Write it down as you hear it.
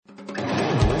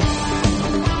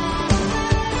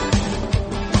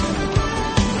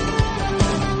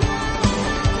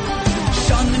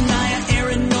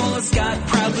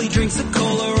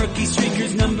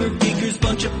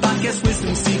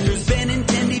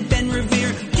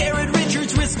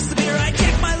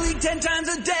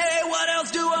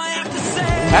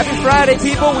Happy Friday,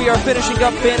 people. We are finishing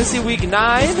up Fantasy Week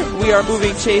 9. We are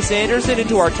moving Chase Anderson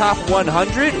into our top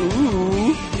 100.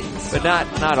 Ooh. But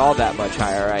not all that much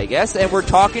higher, I guess. And we're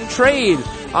talking trade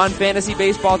on Fantasy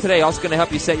Baseball today. Also going to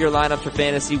help you set your lineup for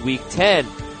Fantasy Week 10.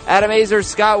 Adam Azer,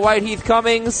 Scott White, Heath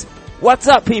Cummings. What's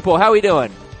up, people? How we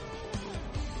doing?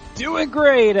 Doing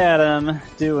great, Adam.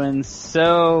 Doing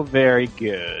so very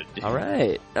good. All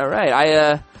right.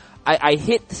 I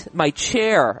hit my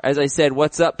chair as I said,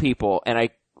 "What's up, people?" and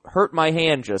I hurt my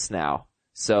hand just now.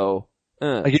 So,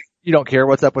 You don't care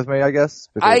what's up with me, I guess,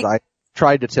 because I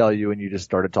tried to tell you and you just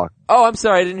started talking. Oh, I'm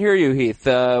sorry, I didn't hear you, Heath.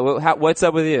 What's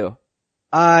up with you?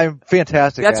 I'm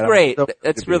fantastic. That's Adam. great. So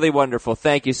That's really wonderful.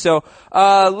 Thank you. So,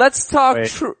 let's talk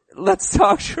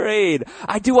trade.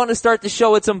 I do want to start the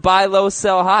show with some buy low,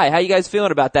 sell high. How you guys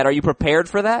feeling about that? Are you prepared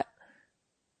for that?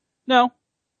 No.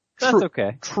 That's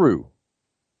okay. True.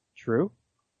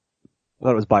 I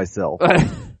thought it was buy sell.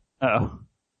 Oh.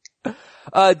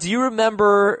 Do you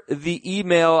remember the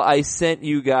email I sent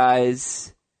you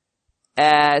guys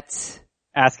at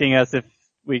Asking us if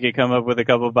we could come up with a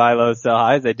couple buy low, sell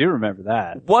highs? I do remember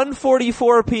that.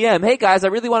 1:44 p.m. Hey guys, I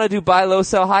really want to do buy low,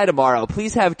 sell high tomorrow.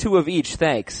 Please have 2 of each.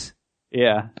 Thanks.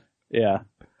 Yeah.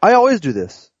 I always do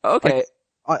this. Okay.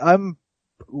 I'm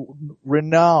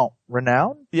renowned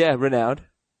Yeah, renowned.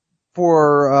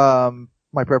 for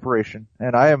my preparation,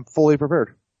 and I am fully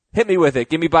prepared. Hit me with it.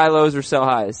 Give me buy lows or sell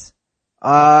highs.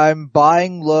 I'm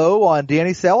buying low on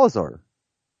Danny Salazar,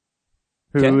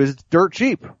 who Okay. is dirt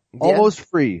cheap, almost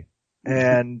free.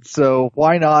 And so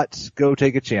why not go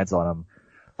take a chance on him?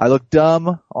 I look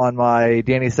dumb on my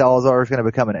Danny Salazar is going to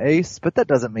become an ace, but that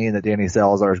doesn't mean that Danny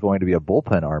Salazar is going to be a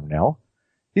bullpen arm now.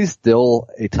 He's still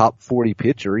a top 40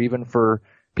 pitcher, even for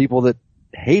people that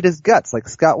hate his guts, like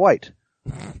Scott White.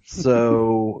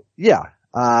 So, yeah,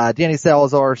 Danny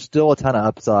Salazar, still a ton of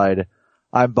upside.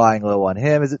 I'm buying low on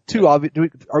him. Is it too obvious? Do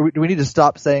we need to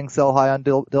stop saying sell high on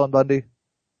Dylan Bundy?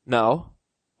 No.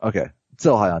 Okay.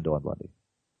 Sell high on Dylan Bundy.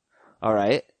 All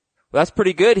right. Well, that's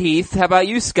pretty good, Heath. How about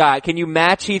you, Scott? Can you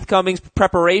match Heath Cummings'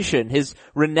 preparation, his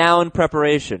renowned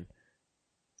preparation?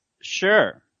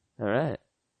 Sure. All right.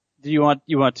 Do you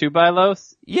want 2 buy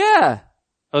lows? Yeah.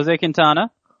 Jose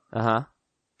Quintana, Uh-huh.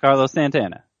 Carlos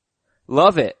Santana.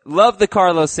 Love it. Love the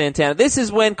Carlos Santana. This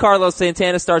is when Carlos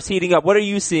Santana starts heating up. What are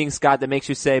you seeing, Scott, that makes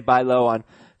you say buy low on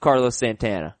Carlos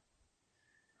Santana?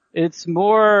 It's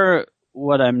more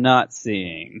what I'm not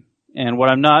seeing. And what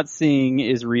I'm not seeing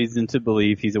is reason to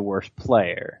believe he's a worse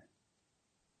player.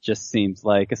 Just seems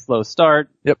like a slow start.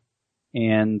 Yep.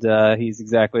 And he's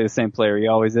exactly the same player he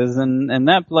always is, and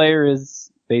that player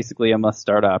is basically a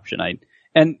must-start option.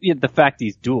 The fact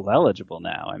he's dual eligible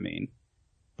now, I mean,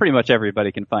 pretty much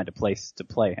everybody can find a place to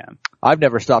play him. I've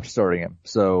never stopped starting him.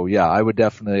 So yeah, I would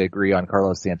definitely agree on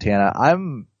Carlos Santana.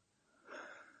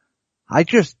 I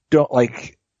just don't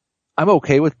I'm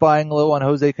okay with buying low on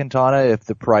Jose Quintana if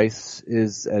the price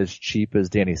is as cheap as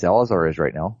Danny Salazar is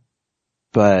right now.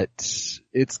 But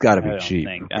it's gotta be cheap.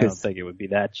 I don't think it would be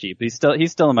that cheap. He's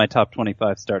still in my top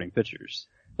 25 starting pitchers.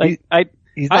 He's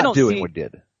not doing what he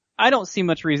did. I don't see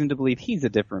much reason to believe he's a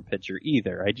different pitcher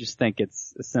either. I just think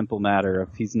it's a simple matter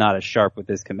of he's not as sharp with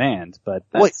his command, but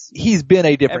he's been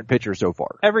a different pitcher so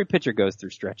far. Every pitcher goes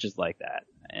through stretches like that.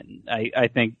 And I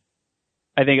think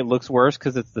it looks worse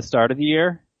because it's the start of the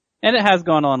year. And it has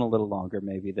gone on a little longer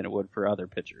maybe than it would for other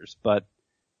pitchers, but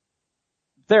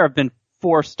there have been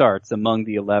 4 starts among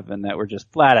the 11 that were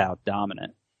just flat out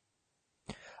dominant.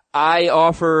 I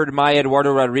offered my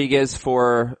Eduardo Rodriguez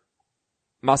for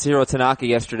Masahiro Tanaka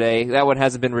yesterday. That one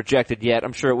hasn't been rejected yet.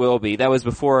 I'm sure it will be. That was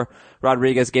before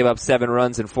Rodriguez gave up 7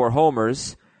 runs and 4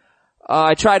 homers.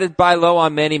 I tried to buy low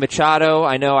on Manny Machado.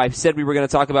 I know I said we were going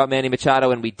to talk about Manny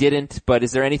Machado and we didn't, but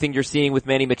is there anything you're seeing with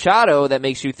Manny Machado that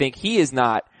makes you think he is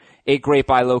not a great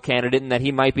buy low candidate and that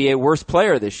he might be a worse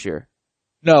player this year?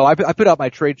 No, I put out my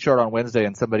trade chart on Wednesday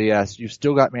and somebody asked, "You've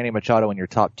still got Manny Machado in your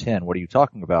top 10. What are you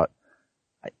talking about?"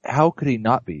 How could he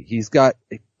not be? He's got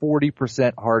a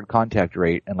 40% hard contact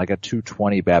rate and like a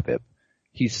 220 BABIP.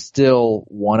 He's still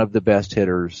one of the best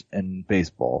hitters in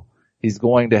baseball. He's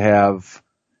going to have,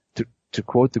 to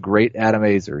quote the great Adam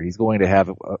Azer, he's going to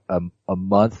have a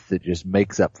month that just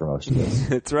makes up for most of this.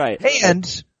 That's right.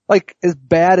 And as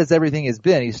bad as everything has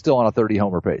been, he's still on a 30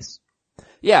 homer pace.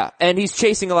 Yeah, and he's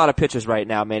chasing a lot of pitches right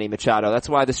now, Manny Machado. That's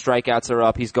why the strikeouts are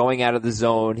up. He's going out of the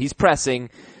zone. He's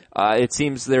pressing. It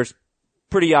seems there's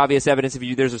pretty obvious evidence.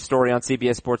 There's a story on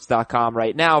CBSSports.com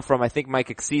right now from, I think, Mike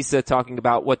Axisa talking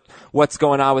about what's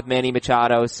going on with Manny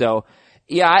Machado. So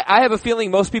Yeah, I have a feeling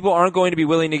most people aren't going to be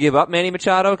willing to give up Manny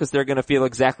Machado because they're going to feel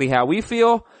exactly how we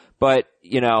feel. But,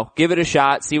 give it a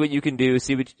shot, see what you can do,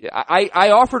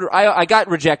 I got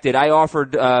rejected. I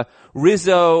offered,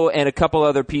 Rizzo and a couple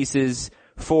other pieces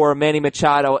for Manny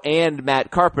Machado and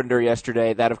Matt Carpenter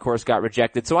yesterday. That of course got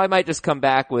rejected. So I might just come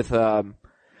back with,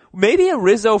 maybe a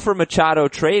Rizzo for Machado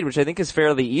trade, which I think is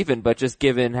fairly even, but just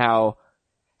given how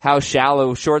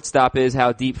shallow shortstop is,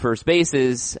 how deep first base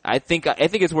is, I think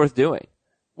it's worth doing.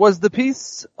 Was the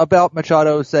piece about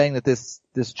Machado saying that this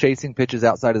chasing pitches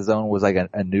outside of zone was like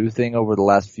a new thing over the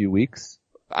last few weeks?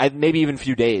 Maybe even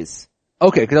few days.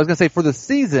 Okay, because I was gonna say for the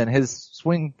season, his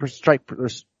swing percentage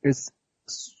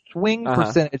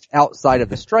outside of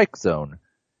the strike zone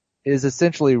is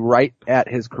essentially right at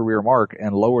his career mark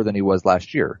and lower than he was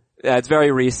last year. Yeah, it's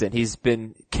very recent. He's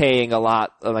been K'ing a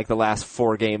lot, like the last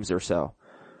 4 games or so.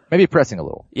 Maybe pressing a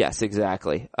little. Yes,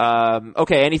 exactly.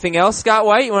 Okay, anything else, Scott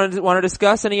White? You want to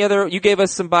discuss any other? You gave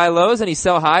us some buy lows. Any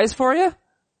sell highs for you?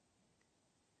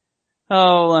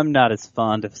 Oh, I'm not as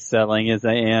fond of selling as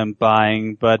I am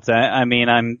buying, but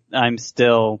I'm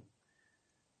still,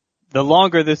 the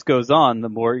longer this goes on, the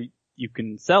more you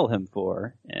can sell him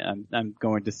for. I'm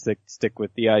going to stick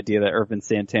with the idea that Irvin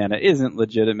Santana isn't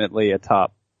legitimately a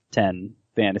top 10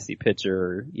 fantasy pitcher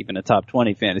or even a top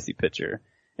 20 fantasy pitcher.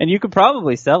 And you could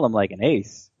probably sell him like an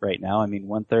ace right now. I mean,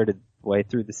 1/3 of the way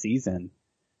through the season.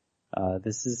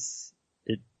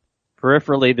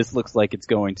 Peripherally, this looks like it's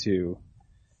going to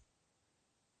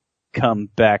come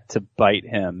back to bite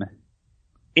him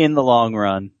in the long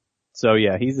run. So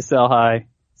yeah, he's a sell high,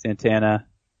 Santana.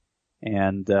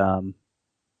 And,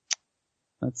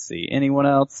 let's see, anyone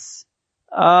else?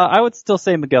 I would still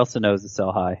say Miguel Sano is a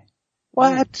sell high.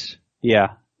 What?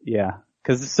 Yeah.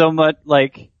 Cause it's so much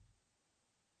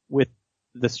with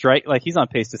the strike, he's on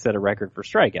pace to set a record for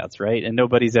strikeouts, right? And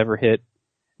nobody's ever hit,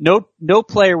 no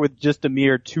player with just a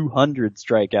mere 200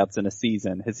 strikeouts in a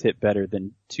season has hit better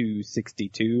than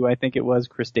 262, I think it was.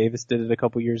 Chris Davis did it a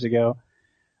couple years ago.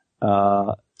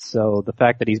 So the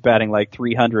fact that he's batting like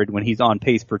 300 when he's on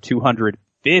pace for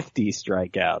 250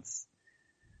 strikeouts,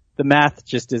 the math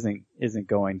just isn't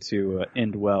going to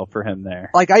end well for him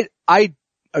there. I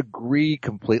agree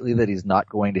completely that he's not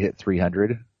going to hit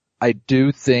 300. I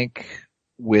do think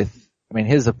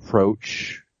his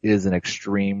approach is an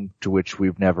extreme to which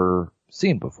we've never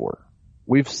seen before.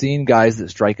 We've seen guys that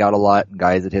strike out a lot and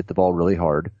guys that hit the ball really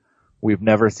hard. We've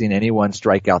never seen anyone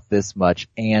strike out this much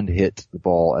and hit the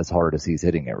ball as hard as he's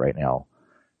hitting it right now.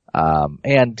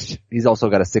 And he's also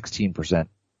got a 16%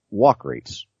 walk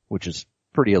rate, which is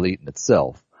pretty elite in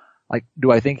itself.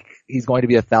 Do I think he's going to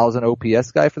be 1,000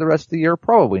 OPS guy for the rest of the year?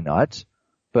 Probably not.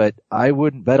 But I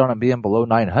wouldn't bet on him being below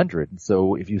 900.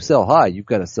 So if you sell high, you've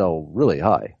got to sell really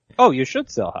high. Oh, you should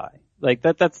sell high.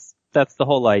 That's the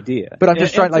whole idea. But I'm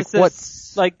just trying,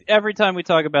 what's... every time we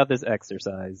talk about this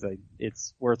exercise,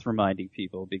 it's worth reminding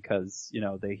people because,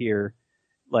 they hear,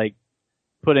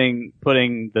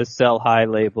 putting the sell high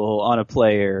label on a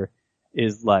player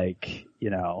is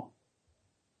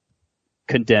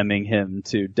condemning him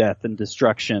to death and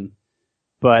destruction.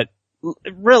 But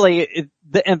really,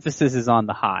 the emphasis is on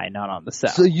the high, not on the sell.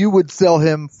 So you would sell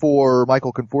him for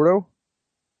Michael Conforto?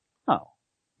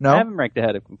 No? I haven't ranked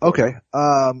ahead of Conforto.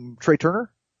 Okay. Trey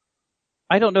Turner?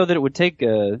 I don't know that it would take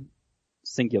a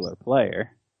singular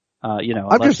player.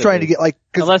 I'm just trying to get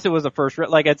unless it was a first,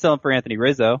 I'd sell him for Anthony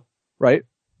Rizzo. Right.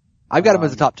 I've got him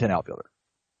as a top 10 outfielder.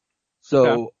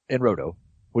 So, in Roto,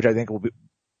 which I think will be,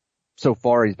 so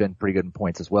far he's been pretty good in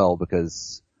points as well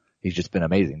because he's just been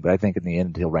amazing. But I think in the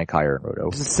end he'll rank higher in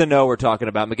Roto. This is Sano we're talking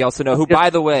about, Miguel Sano, who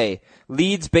by the way,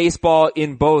 leads baseball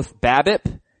in both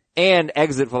BABIP and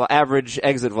average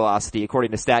exit velocity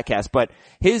according to StatCast. But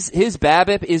his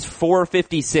BABIP is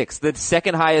 456. The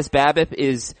second highest BABIP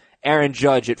is Aaron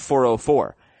Judge at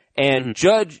 404. And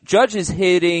Judge is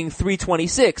hitting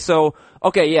 326. So,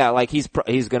 okay, yeah, he's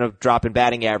gonna drop in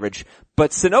batting average.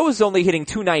 But Sano is only hitting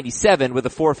 297 with a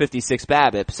 456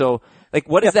 BABIP. So,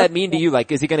 what does that mean to you?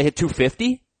 Is he gonna hit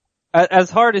 250?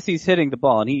 As hard as he's hitting the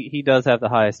ball, and he does have the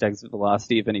highest exit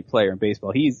velocity of any player in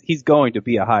baseball, he's going to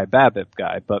be a high BABIP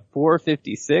guy, but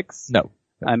 456? No.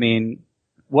 I mean,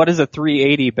 what does a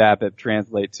 380 BABIP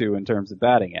translate to in terms of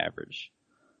batting average?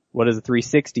 What does a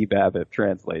 360 BABIP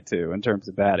translate to in terms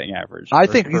of batting average? I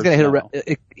think he's going to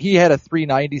hit he had a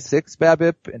 396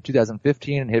 BABIP in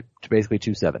 2015 and hit to basically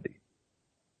 270.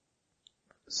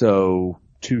 So,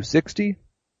 260?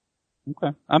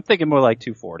 Okay. I'm thinking more like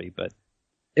 240, but.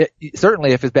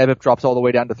 Certainly if his BABIP drops all the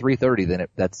way down to 330, then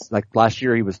that's last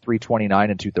year he was 329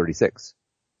 and 236.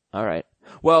 All right.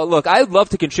 Well, look, I'd love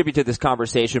to contribute to this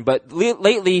conversation, but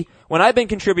lately when I've been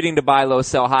contributing to buy low,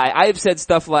 sell high, I've said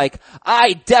stuff like,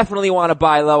 I definitely want to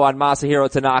buy low on Masahiro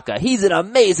Tanaka. He's an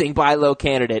amazing buy low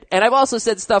candidate. And I've also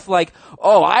said stuff like,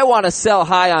 oh, I want to sell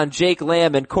high on Jake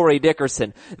Lamb and Corey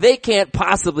Dickerson. They can't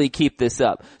possibly keep this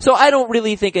up. So I don't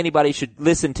really think anybody should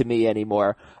listen to me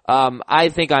anymore. I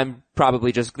think I'm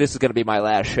probably this is going to be my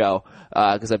last show,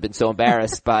 cause I've been so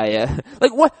embarrassed by,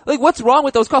 what's wrong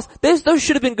with those calls? Those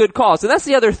should have been good calls. And that's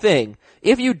the other thing.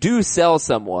 If you do sell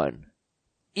someone,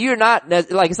 you're not,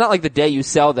 it's not like the day you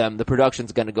sell them, the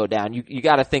production's going to go down. You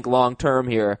got to think long term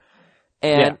here.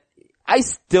 And I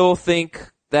still think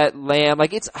that Lamb,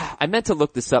 I meant to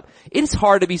look this up. It is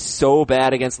hard to be so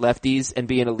bad against lefties and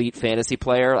be an elite fantasy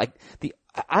player.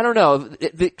 I don't know.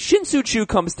 The Shin-Soo Choo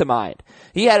comes to mind.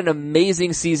 He had an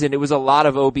amazing season. It was a lot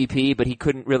of OBP, but he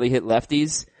couldn't really hit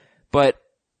lefties. But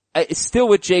still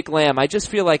with Jake Lamb, I just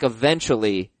feel like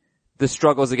eventually the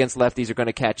struggles against lefties are going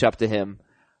to catch up to him.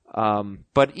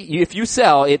 But if you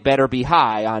sell, it better be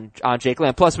high on Jake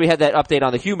Lamb. Plus we had that update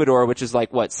on the Humidor, which is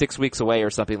 6 weeks away or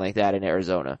something like that in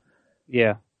Arizona.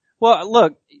 Yeah. Well,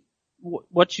 look,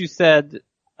 what you said,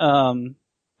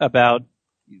 about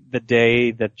the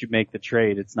day that you make the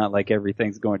trade, it's not like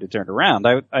everything's going to turn around.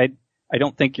 I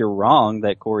don't think you're wrong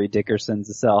that Corey Dickerson's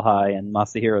a sell high and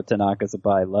Masahiro Tanaka's a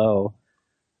buy low.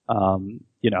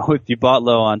 If you bought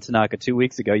low on Tanaka 2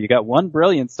 weeks ago, you got one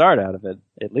brilliant start out of it,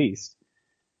 at least.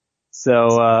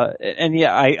 So,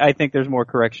 I think there's more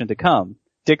correction to come.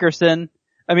 Dickerson,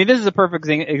 this is a perfect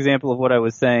example of what I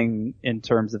was saying in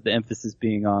terms of the emphasis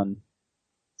being on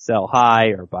sell high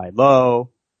or buy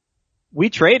low. We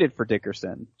traded for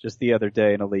Dickerson just the other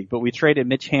day in a league, but we traded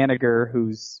Mitch Haniger,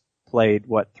 who's played,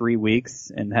 3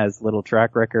 weeks and has little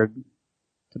track record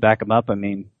to back him up.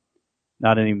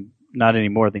 Not any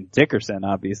more than Dickerson,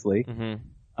 obviously.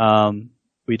 Mm-hmm.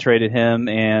 We traded him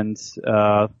and,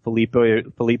 Felipe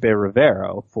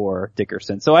Rivero for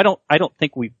Dickerson. So I don't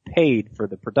think we paid for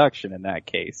the production in that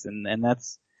case. And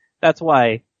that's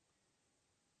why,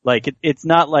 it's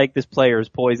not like this player is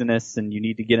poisonous and you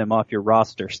need to get him off your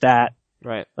roster stat.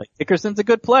 Right. Dickerson's a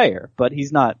good player, but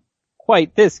he's not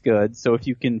quite this good. So if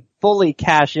you can fully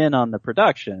cash in on the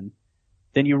production,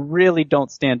 then you really don't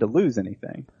stand to lose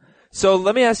anything. So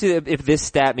let me ask you if this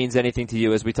stat means anything to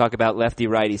you as we talk about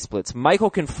lefty-righty splits. Michael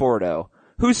Conforto,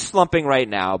 who's slumping right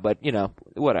now, but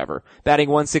whatever. Batting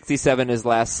 167 his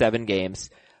last 7 games.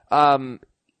 The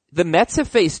Mets have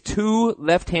faced 2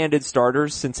 left-handed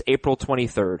starters since April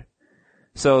 23rd.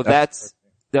 So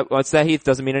what's that, Heath?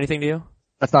 Doesn't mean anything to you?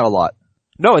 That's not a lot.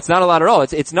 No, it's not a lot at all.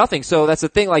 It's nothing. So that's the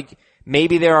thing,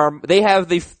 maybe they have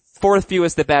the 4th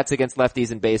fewest at bats against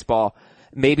lefties in baseball.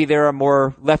 Maybe there are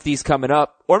more lefties coming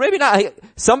up, or maybe not.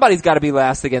 Somebody's got to be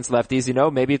last against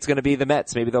lefties, maybe it's going to be the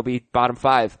Mets. Maybe they'll be bottom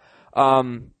 5.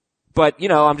 But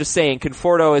I'm just saying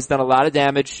Conforto has done a lot of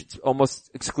damage. It's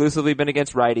almost exclusively been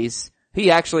against righties.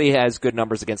 He actually has good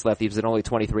numbers against lefties at only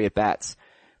 23 at bats.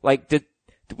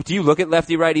 Do you look at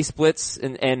lefty-righty splits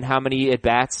and how many at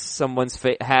bats someone's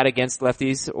had against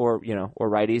lefties or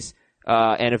righties,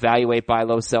 and evaluate buy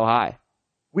low, sell high?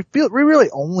 We really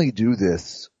only do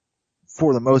this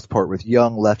for the most part with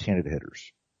young left-handed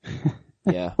hitters.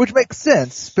 Yeah. Which makes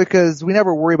sense because we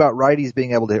never worry about righties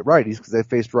being able to hit righties because they've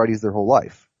faced righties their whole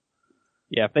life.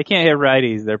 Yeah, if they can't hit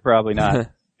righties, they're probably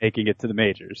not making it to the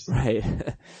majors. Right.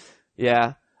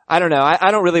 Yeah. I don't know.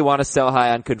 I don't really want to sell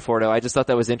high on Conforto. I just thought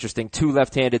that was interesting. 2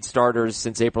 left-handed starters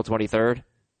since April 23rd.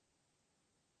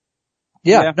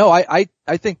 Yeah. No, I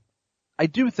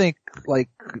do think,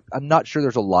 I'm not sure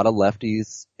there's a lot of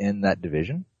lefties in that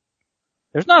division.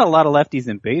 There's not a lot of lefties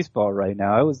in baseball right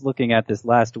now. I was looking at this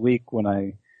last week when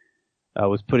I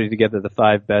was putting together the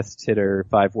 5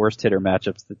 worst hitter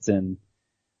matchups that's in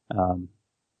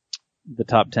the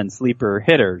top 10 sleeper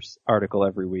hitters article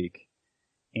every week.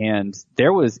 And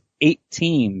there was 8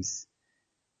 teams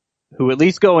who, at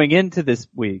least going into this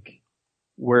week,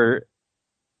 were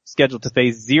scheduled to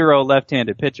face 0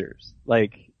 left-handed pitchers.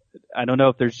 I don't know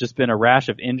if there's just been a rash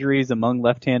of injuries among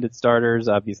left-handed starters.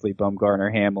 Obviously,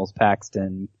 Bumgarner, Hamels,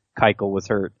 Paxton, Keuchel was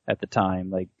hurt at the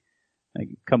time. I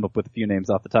can come up with a few names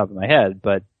off the top of my head,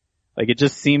 but it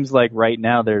just seems like right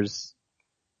now there's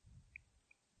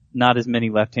not as many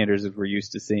left-handers as we're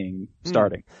used to seeing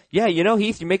starting. Yeah,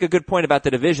 Heath, you make a good point about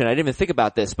the division. I didn't even think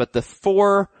about this, but the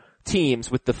 4 teams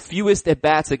with the fewest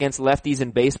at-bats against lefties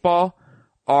in baseball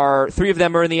are 3 of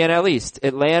them are in the NL East.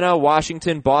 Atlanta,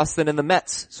 Washington, Boston, and the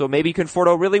Mets. So maybe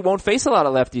Conforto really won't face a lot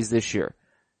of lefties this year.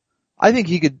 I think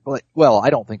he could, I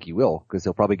don't think he will, because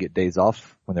he'll probably get days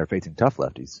off when they're facing tough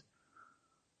lefties.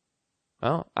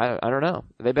 Oh, I don't know.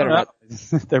 They better not.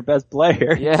 Their best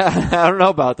player. Yeah, I don't know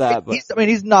about that. But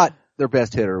He's not their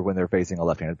best hitter when they're facing a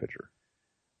left-handed pitcher.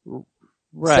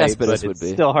 Right, Cespedes but would it's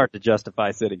be. still hard to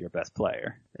justify sitting your best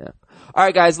player. Yeah. All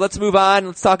right, guys, let's move on.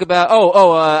 Let's talk about.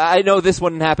 I know this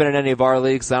wouldn't happen in any of our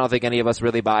leagues. I don't think any of us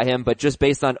really buy him, but just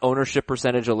based on ownership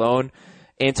percentage alone,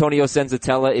 Antonio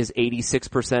Senzatella is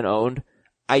 86% owned.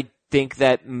 I think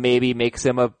that maybe makes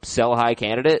him a sell high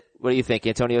candidate. What do you think,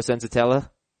 Antonio Senzatella?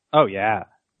 Oh yeah.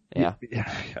 Yeah.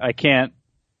 I can't,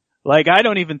 I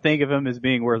don't even think of him as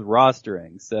being worth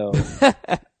rostering, so.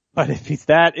 But if he's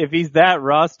that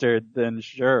rostered, then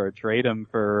sure, trade him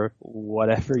for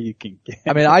whatever you can get.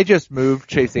 I mean, I just moved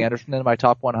Chase Anderson into my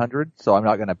top 100, so I'm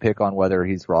not going to pick on whether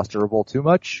he's rosterable too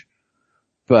much.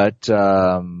 But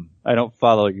I don't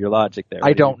follow your logic there.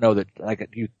 I don't know that.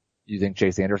 You think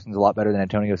Chase Anderson's a lot better than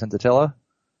Antonio Senzatella?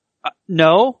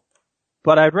 No,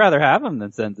 but I'd rather have him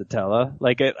than Senzatella.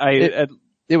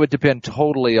 It would depend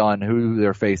totally on who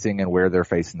they're facing and where they're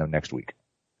facing them next week.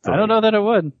 I don't know that it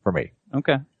would. For me.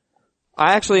 Okay.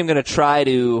 I actually am going to try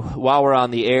to, while we're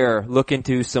on the air, look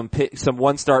into some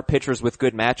one-start pitchers with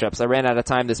good matchups. I ran out of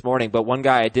time this morning, but one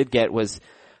guy I did get was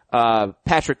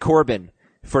Patrick Corbin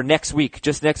for next week.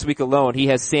 Just next week alone, he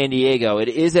has San Diego. It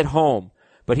is at home,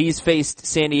 but he's faced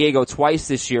San Diego twice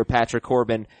this year, Patrick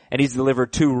Corbin, and he's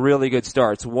delivered 2 really good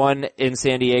starts. One in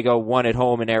San Diego, one at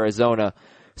home in Arizona.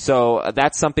 So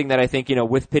that's something that I think,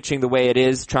 with pitching the way it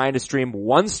is, trying to stream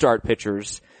one-start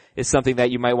pitchers is something that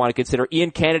you might want to consider.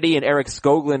 Ian Kennedy and Eric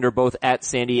Skoglund are both at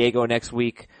San Diego next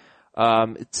week.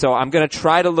 So I'm going to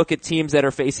try to look at teams that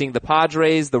are facing the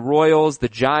Padres, the Royals, the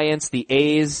Giants, the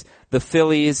A's, the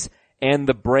Phillies, and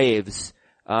the Braves.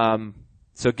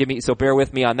 So bear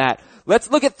with me on that. Let's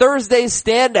look at Thursday's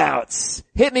standouts.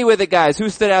 Hit me with it, guys. Who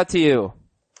stood out to you?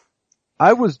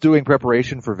 I was doing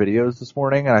preparation for videos this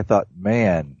morning, and I thought,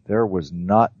 man, there was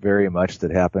not very much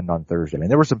that happened on Thursday. I mean,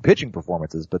 there were some pitching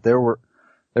performances, but there were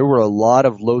a lot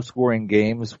of low-scoring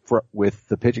games with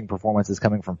the pitching performances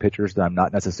coming from pitchers that I'm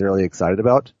not necessarily excited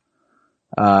about.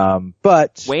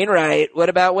 But Wainwright. What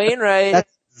about Wainwright?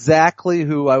 That's exactly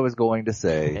who I was going to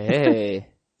say. Hey.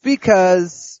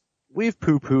 Because we've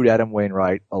poo-pooed Adam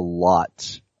Wainwright a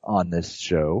lot on this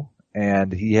show,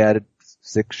 and he had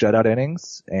 6 shutout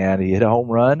innings, and he hit a home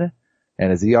run,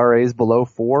 and his ERA is below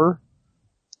 4,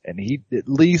 and he at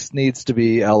least needs to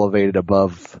be elevated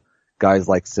above guys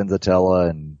like Senzatella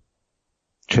and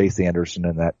Chase Anderson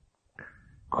and that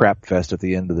crap fest at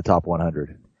the end of the top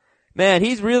 100. Man,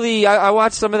 he's really, I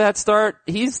watched some of that start.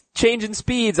 He's changing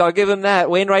speeds. I'll give him that.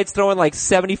 Wainwright's throwing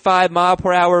 75 mile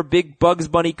per hour, big Bugs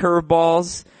Bunny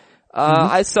curveballs.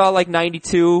 I saw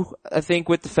 92, I think,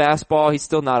 with the fastball. He's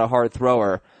still not a hard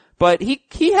thrower. But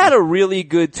he had a really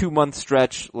good 2-month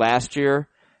stretch last year,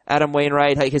 Adam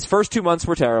Wainwright. His first 2 months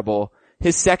were terrible.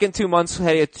 His second 2 months, he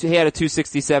had a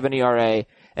 2.67 ERA,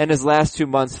 and his last 2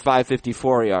 months,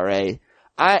 5.54 ERA.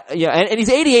 And he's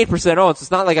 88% owned, so it's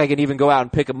not like I can even go out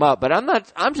and pick him up, but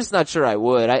I'm just not sure I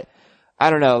would. I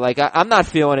don't know, I'm not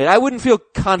feeling it. I wouldn't feel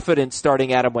confident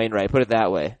starting Adam Wainwright, put it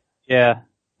that way. Yeah.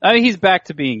 I mean, he's back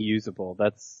to being usable.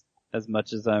 That's as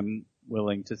much as I'm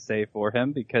willing to say for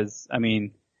him, because, I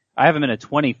mean, I have him in a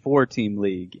 24 team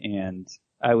league, and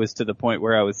I was to the point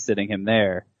where I was sitting him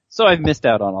there. So I've missed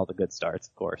out on all the good starts,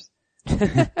 of course.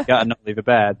 Gotten only the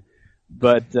bad.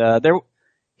 But, there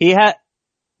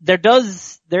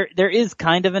is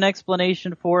kind of an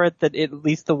explanation for it, that at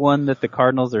least the one that the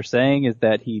Cardinals are saying is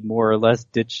that he more or less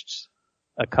ditched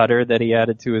a cutter that he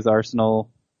added to his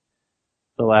arsenal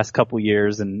the last couple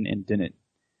years and didn't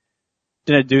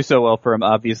do so well for him,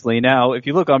 obviously. Now, if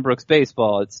you look on Brooks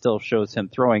Baseball, it still shows him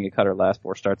throwing a cutter last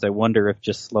 4 starts. I wonder if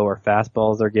just slower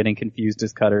fastballs are getting confused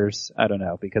as cutters. I don't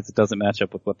know, because it doesn't match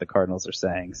up with what the Cardinals are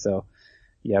saying. So,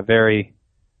 yeah, very,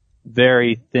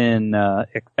 very thin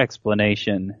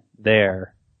explanation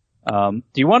there. Do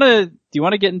you want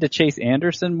to get into Chase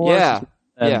Anderson more?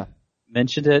 Yeah.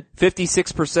 Mentioned it.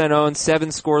 56% owned, 7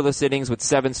 scoreless innings with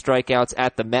 7 strikeouts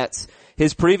at the Mets.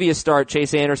 His previous start,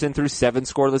 Chase Anderson threw 7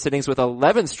 scoreless innings with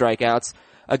 11 strikeouts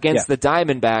against the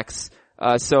Diamondbacks.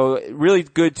 So really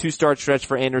good 2-start stretch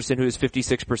for Anderson, who is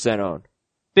 56% owned.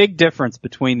 Big difference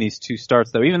between these 2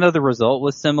 starts, though. Even though the result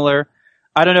was similar,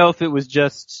 I don't know if it was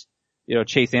just,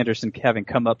 Chase Anderson having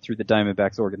come up through the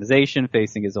Diamondbacks organization,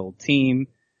 facing his old team,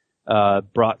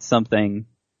 brought something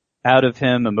out of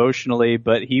him emotionally,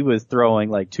 but he was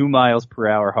throwing 2 miles per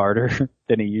hour harder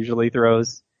than he usually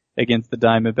throws against the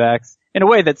Diamondbacks in a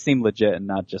way that seemed legit and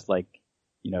not just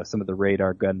some of the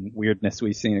radar gun weirdness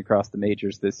we've seen across the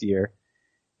majors this year.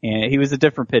 And he was a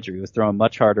different pitcher. He was throwing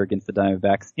much harder against the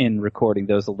Diamondbacks in recording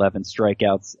those 11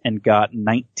 strikeouts and got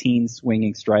 19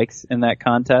 swinging strikes in that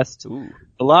contest. Ooh.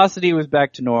 Velocity was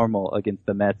back to normal against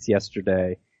the Mets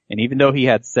yesterday. And even though he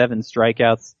had 7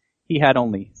 strikeouts, he had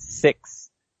only 6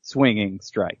 swinging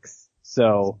strikes.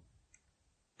 So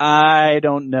I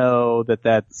don't know that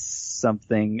that's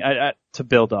something to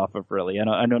build off of, really.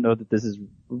 I don't know that this is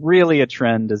really a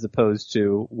trend as opposed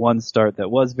to one start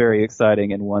that was very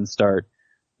exciting and one start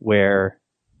where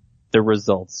the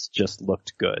results just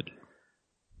looked good.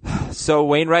 So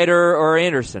Wainwright or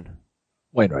Anderson?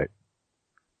 Wainwright.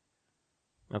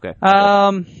 Okay.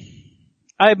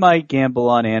 I might gamble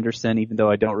on Anderson, even though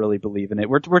I don't really believe in it.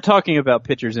 We're talking about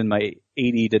pitchers in my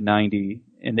 80 to 90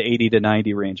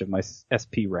 range of my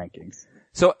SP rankings.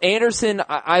 So Anderson,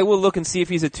 I will look and see if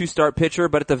he's a 2-start pitcher,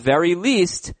 but at the very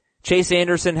least, Chase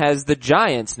Anderson has the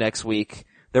Giants next week.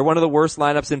 They're one of the worst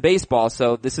lineups in baseball,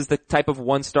 so this is the type of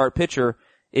 1-start pitcher.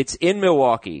 It's in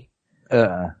Milwaukee.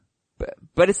 But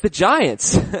it's the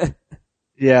Giants.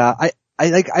 Yeah,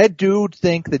 I do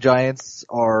think the Giants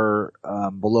are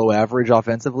below average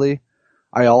offensively.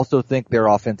 I also think their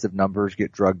offensive numbers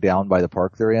get drugged down by the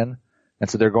park they're in. And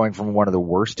so they're going from one of the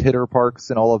worst hitter parks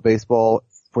in all of baseball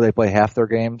where they play half their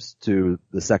games to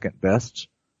the second best.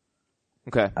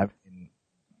 Okay. I mean,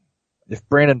 if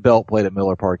Brandon Belt played at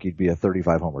Miller Park, he'd be a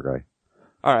 35 homer guy.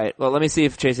 All right. Well, let me see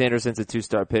if Chase Anderson's a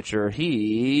 2-star pitcher.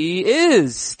 He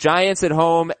is. Giants at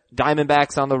home,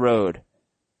 Diamondbacks on the road.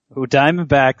 Ooh,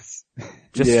 Diamondbacks.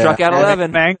 Just struck out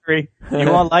 11. I'm angry.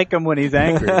 You won't like him when he's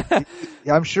angry.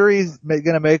 I'm sure he's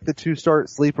gonna make the 2-start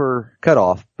sleeper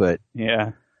cutoff, but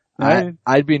yeah.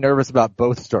 I'd be nervous about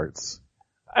both starts.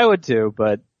 I would too,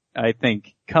 but I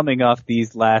think coming off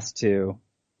these last two,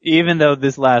 even though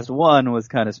this last one was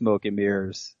kind of smoke and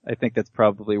mirrors, I think that's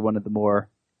probably one of the more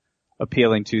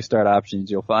appealing 2-start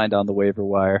options you'll find on the waiver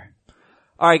wire.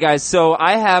 All right, guys. So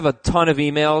I have a ton of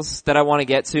emails that I want to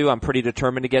get to. I'm pretty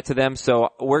determined to get to them. So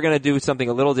we're going to do something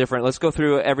a little different. Let's go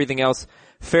through everything else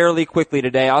fairly quickly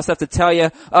today. I also have to tell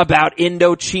you about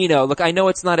Indochino. Look, I know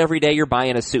it's not every day you're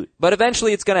buying a suit, but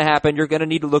eventually it's going to happen. You're going to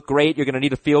need to look great. You're going to need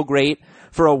to feel great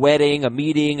for a wedding, a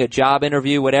meeting, a job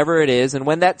interview, whatever it is. And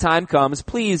when that time comes,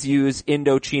 please use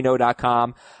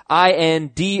Indochino.com.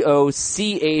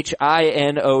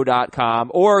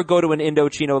 INDOCHINO.com, or go to an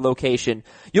Indochino location.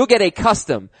 You'll get a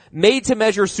custom,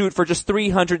 made-to-measure suit for just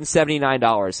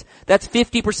 $379. That's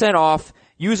 50% off.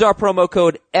 Use our promo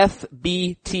code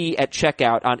FBT at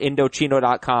checkout on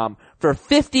Indochino.com for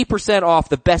 50% off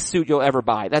the best suit you'll ever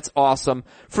buy. That's awesome.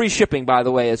 Free shipping, by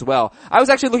the way, as well. I was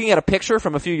actually looking at a picture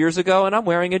from a few years ago, and I'm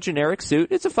wearing a generic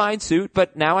suit. It's a fine suit,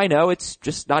 but now I know it's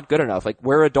just not good enough. Like,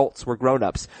 we're adults. We're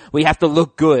grown-ups. We have to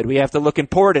look good. We have to look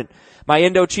important. My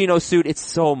Indochino suit, it's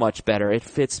so much better. It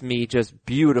fits me just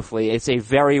beautifully. It's a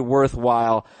very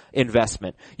worthwhile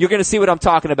investment. You're going to see what I'm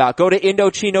talking about. Go to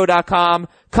Indochino.com,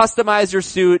 customize your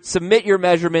suit, submit your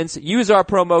measurements, use our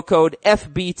promo code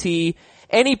FBT.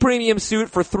 Any premium suit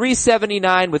for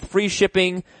 $379 with free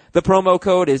shipping. The promo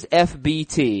code is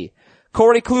FBT.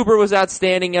 Corey Kluber was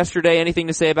outstanding yesterday. Anything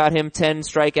to say about him? 10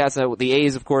 strikeouts. The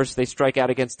A's, of course, they strike out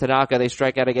against Tanaka. They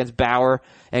strike out against Bauer.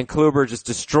 And Kluber just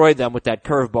destroyed them with that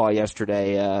curveball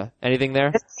yesterday. Anything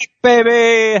there?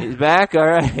 Baby! He's back? All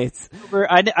right. Kluber,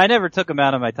 I never took him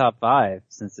out of my top 5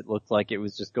 since it looked like it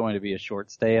was just going to be a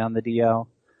short stay on the DL.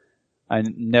 I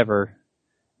never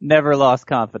lost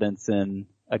confidence in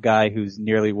a guy who's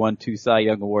nearly won 2 Cy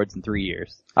Young Awards in 3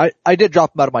 years. I did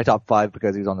drop him out of my top 5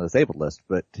 because he's on the disabled list,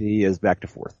 but he is back to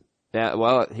 4th. Yeah,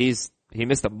 well, he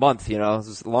missed a month, you know. It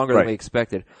was longer than we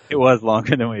expected. It was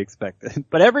longer than we expected.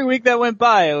 But every week that went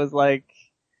by, it was like,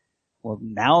 well,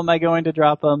 now am I going to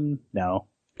drop him? No.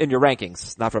 In your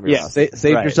rankings, not from your house. Save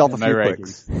yourself a few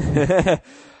clicks.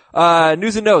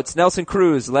 News and notes. Nelson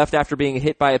Cruz left after being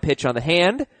hit by a pitch on the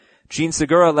hand. Gene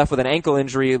Segura left with an ankle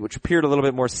injury, which appeared a little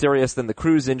bit more serious than the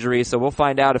Cruz injury. So we'll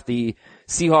find out if the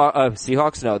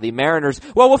the Mariners.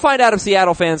 Well, we'll find out if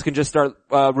Seattle fans can just start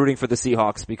rooting for the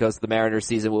Seahawks, because the Mariners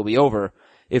season will be over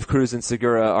if Cruz and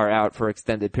Segura are out for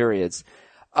extended periods.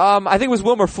 I think it was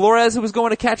Wilmer Flores who was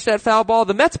going to catch that foul ball.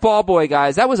 The Mets ball boy,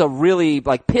 guys, that was a really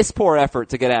piss poor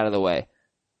effort to get out of the way.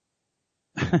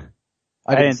 I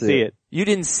didn't see it. You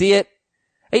didn't see it?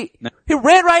 Hey, no. He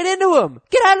ran right into him.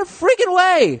 Get out of the freaking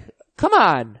way. Come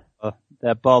on.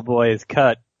 That ball boy is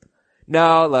cut.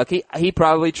 No, look, he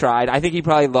probably tried. I think he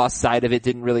probably lost sight of it,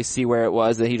 didn't really see where it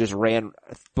was, and he just ran,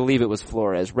 I believe it was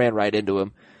Flores, ran right into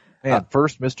him. Man,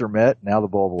 first Mr. Met, now the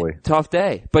ball boy. Tough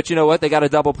day. But you know what? They got a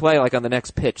double play on the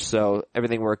next pitch, so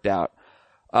everything worked out.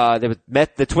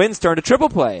 The Twins turned a triple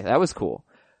play. That was cool.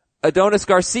 Adonis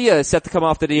Garcia is set to come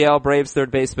off the DL, Braves third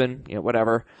baseman,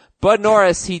 whatever. Bud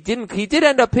Norris, he did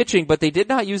end up pitching, but they did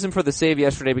not use him for the save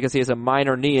yesterday because he has a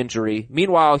minor knee injury.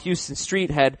 Meanwhile, Houston Street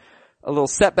had a little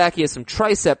setback. He has some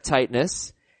tricep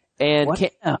tightness. And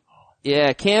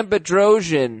Yeah, Cam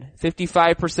Bedrosian,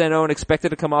 55% owned, expected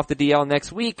to come off the DL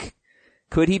next week.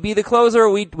 Could he be the closer?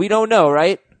 We don't know,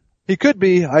 right? He could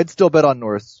be. I'd still bet on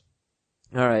Norris.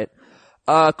 All right.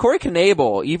 Corey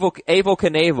Knable, Abel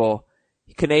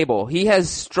Knable, he has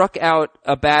struck out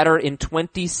a batter in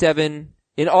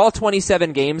all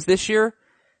 27 games this year.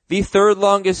 The third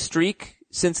longest streak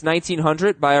since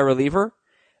 1900 by a reliever.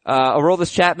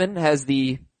 Aroldis Chapman has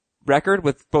the record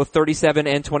with both 37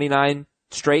 and 29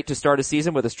 straight to start a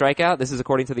season with a strikeout. This is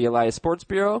according to the Elias Sports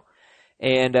Bureau.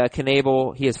 And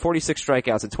Knable, he has 46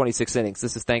 strikeouts in 26 innings.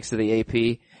 This is thanks to the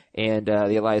AP and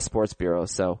the Elias Sports Bureau.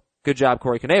 So good job,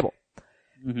 Corey Knable.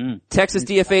 Mm-hmm. Texas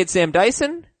DFA'd Sam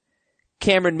Dyson.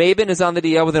 Cameron Maben is on the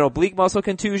DL with an oblique muscle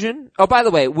contusion. Oh, by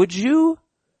the way, would you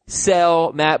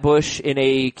sell Matt Bush in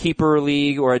a keeper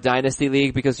league or a dynasty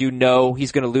league because you know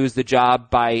he's going to lose the job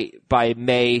by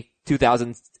May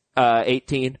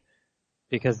 2018?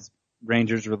 Because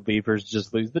Rangers relievers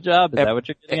just lose the job? Is that what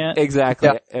you're getting at? Exactly.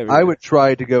 Yeah, I would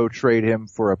try to go trade him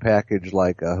for a package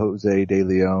like a Jose De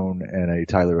Leon and a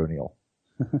Tyler O'Neill.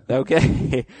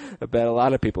 Okay. I bet a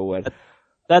lot of people would.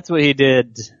 That's what he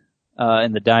did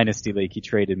in the Dynasty League. He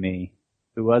traded me.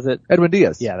 Who was it? Edwin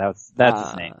Diaz. Yeah, that's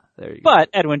his name. There you go. But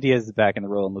Edwin Diaz is back in the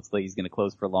role and looks like he's going to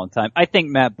close for a long time. I think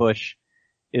Matt Bush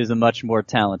is a much more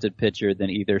talented pitcher than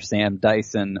either Sam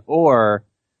Dyson or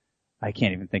I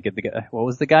can't even think of the guy. What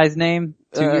was the guy's name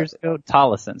 2 years ago?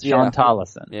 Tollison. Sean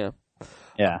Tollison. Yeah.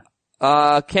 Yeah.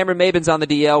 Cameron Maben's on the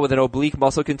DL with an oblique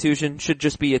muscle contusion. Should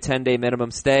just be a 10-day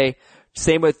minimum stay.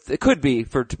 Same with, it could be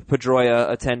for Pedroia,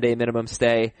 a 10-day minimum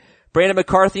stay. Brandon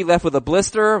McCarthy left with a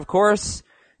blister, of course.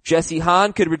 Jesse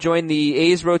Hahn could rejoin the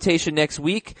A's rotation next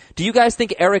week. Do you guys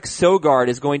think Eric Sogard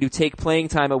is going to take playing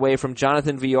time away from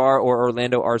Jonathan Villar or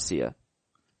Orlando Arcia?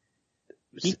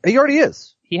 He already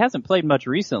is. He hasn't played much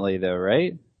recently though,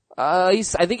 right? I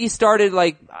think he started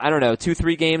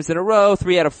 2-3 games in a row,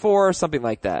 3 out of 4, something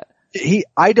like that.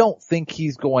 I don't think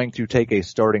he's going to take a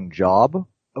starting job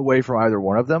away from either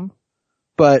one of them.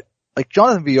 But,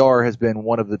 Jonathan Villar has been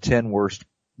one of the 10 worst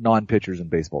non-pitchers in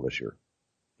baseball this year.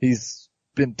 He's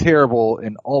been terrible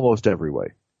in almost every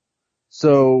way.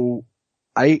 So,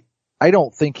 I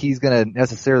don't think he's gonna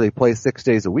necessarily play 6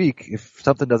 days a week. If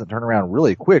something doesn't turn around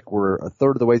really quick, we're a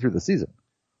third of the way through the season.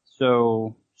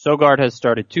 So, Sogard has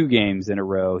started 2 games in a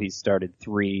row. He's started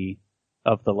 3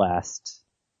 of the last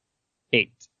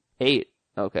 8. 8.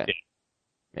 Okay.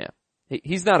 Yeah.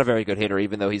 He's not a very good hitter,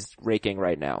 even though he's raking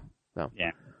right now. So.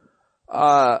 Yeah.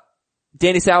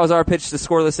 Danny Salazar pitched a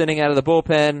scoreless inning out of the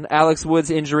bullpen. Alex Wood's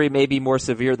injury may be more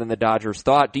severe than the Dodgers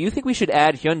thought. Do you think we should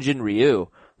add Hyunjin Ryu?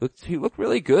 He looked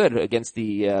really good against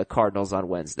the Cardinals on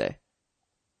Wednesday.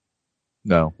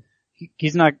 No.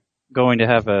 He's not going to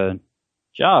have a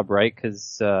job, right?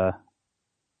 Cause,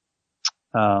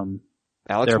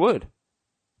 Alex Wood.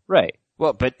 Right.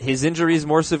 Well, but his injury is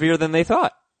more severe than they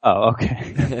thought. Oh,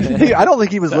 okay. I don't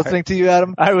think he was listening to you,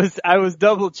 Adam. I was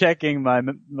double checking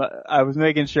I was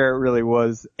making sure it really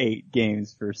was 8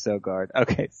 games for Sogard.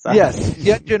 Okay, sorry. Yes,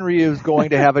 Hyunjin Ryu is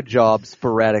going to have a job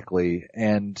sporadically,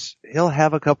 and he'll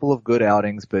have a couple of good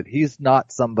outings, but he's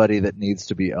not somebody that needs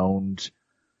to be owned.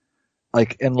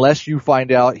 Unless you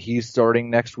find out he's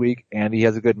starting next week and he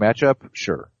has a good matchup,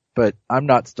 sure. But I'm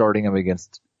not starting him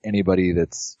against anybody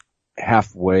that's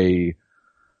halfway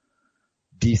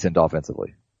decent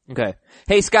offensively. Okay.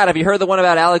 Hey, Scott, have you heard the one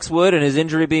about Alex Wood and his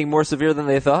injury being more severe than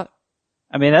they thought?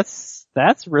 I mean, that's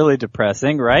really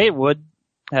depressing, right? Wood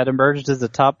had emerged as a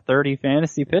top 30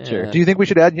 fantasy pitcher. Do you think we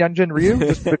should add Hyunjin Ryu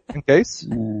just in case?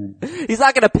 He's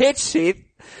not going to pitch, Heath.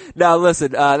 No,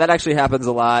 listen, that actually happens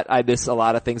a lot. I miss a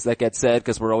lot of things that get said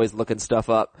because we're always looking stuff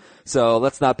up. So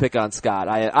let's not pick on Scott.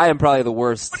 I am probably the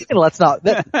worst. Let's not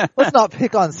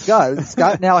pick on Scott.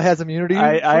 Scott now has immunity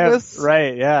from this.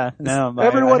 Right, yeah. No,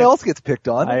 everyone else gets picked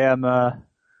on. I am,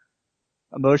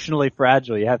 emotionally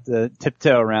fragile. You have to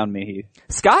tiptoe around me, Heath.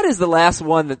 Scott is the last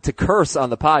one to curse on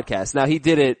the podcast. Now he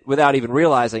did it without even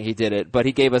realizing he did it, but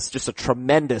he gave us just a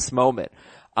tremendous moment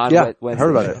on Wednesday. I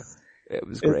heard about it. It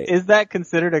was great. Is that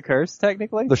considered a curse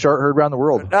technically? The shart heard around the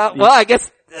world. Well, I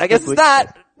guess it's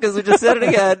not, because we just said it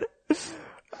again.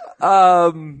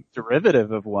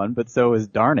 Derivative of one, but so is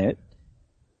darn it.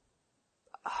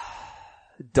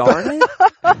 Darn it?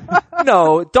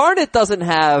 No, darn it doesn't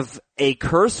have a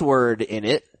curse word in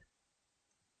it.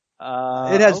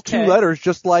 It has 2 letters,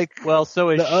 just like so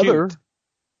is the shoot. other.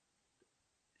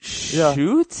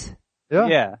 Shoot?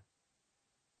 Yeah.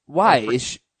 Why?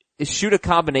 Is shoot a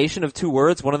combination of 2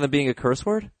 words, one of them being a curse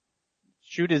word?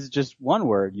 Shoot is just one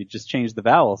word. You just change the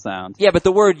vowel sound. Yeah, but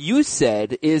the word you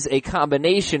said is a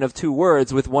combination of 2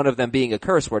 words with one of them being a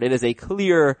curse word. It is a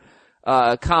clear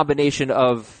combination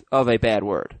of a bad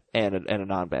word and a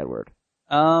non-bad word.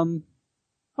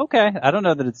 Okay. I don't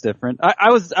know that it's different. I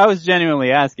was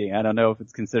genuinely asking. I don't know if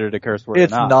it's considered a curse word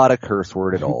It's or not. not a curse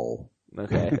word at all.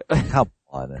 Okay. Come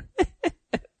on.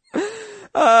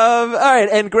 All right,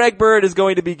 and Greg Bird is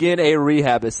going to begin a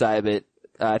rehab assignment.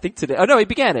 I think today. Oh no, he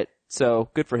began it. So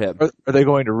good for him. Are they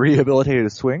going to rehabilitate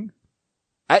his swing?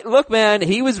 Look, man,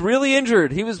 he was really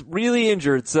injured.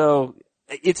 So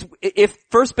if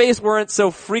first base weren't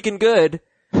so freaking good,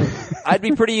 I'd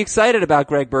be pretty excited about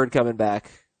Greg Bird coming back.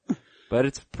 But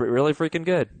it's really freaking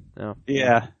good. No.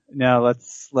 Yeah. No,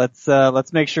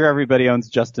 let's make sure everybody owns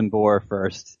Justin Bohr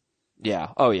first. Yeah.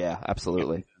 Oh yeah,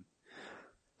 absolutely.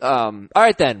 All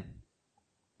right then.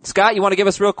 Scott, you want to give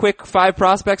us real quick 5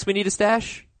 prospects we need to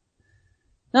stash?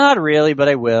 Not really, but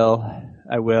I will.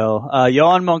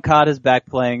 Yohan Moncada's back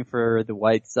playing for the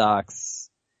White Sox.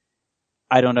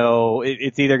 I don't know.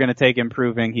 It's either going to take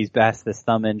improving. He's past this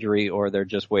thumb injury, or they're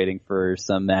just waiting for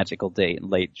some magical date in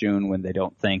late June when they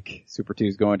don't think Super 2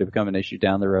 is going to become an issue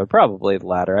down the road. Probably the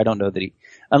latter. I don't know that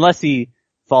unless he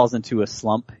falls into a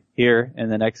slump here in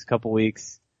the next couple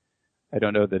weeks, I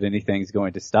don't know that anything's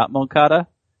going to stop Moncada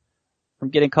from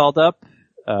getting called up.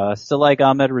 Still like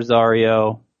Ahmed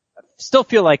Rosario. Still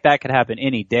feel like that could happen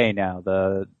any day now.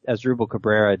 Asdrubal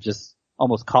Cabrera just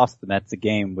almost cost the Mets a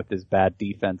game with his bad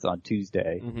defense on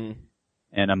Tuesday. Mm-hmm.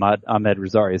 And Ahmed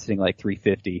Rosario is hitting like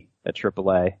 350 at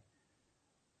AAA.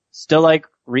 Still like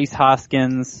Rhys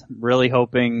Hoskins. Really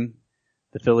hoping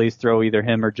the Phillies throw either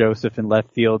him or Joseph in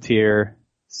left field here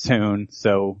soon.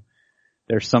 So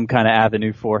there's some kind of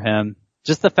avenue for him.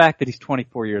 Just the fact that he's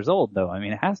 24 years old, though, I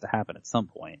mean, it has to happen at some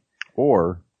point.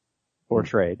 Or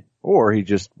trade. Or he's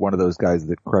just one of those guys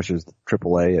that crushes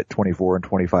AAA at 24 and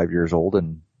 25 years old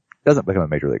and doesn't become a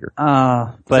major leaguer.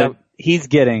 But he's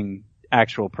getting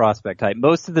actual prospect type.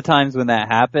 Most of the times when that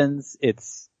happens,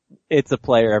 it's a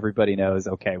player everybody knows,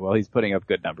 okay, well, he's putting up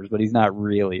good numbers, but he's not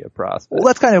really a prospect. Well,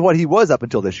 that's kind of what he was up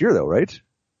until this year, though, right?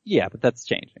 Yeah, but that's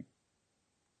changing.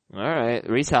 All right,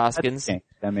 Rhys Hoskins.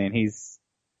 I mean,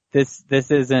 this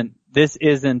isn't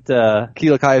Keila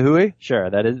Kaiahui? Sure,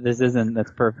 that's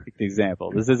a perfect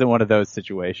example. This isn't one of those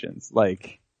situations.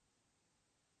 Like,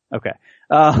 okay.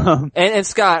 And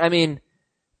Scott, I mean,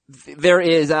 there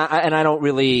is, and I don't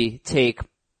really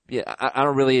I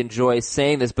don't really enjoy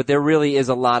saying this, but there really is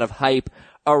a lot of hype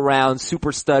around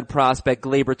super stud prospect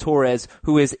Gleyber Torres,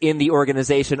 who is in the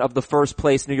organization of the first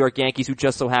place New York Yankees, who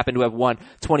just so happen to have won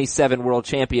 27 world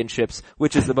championships,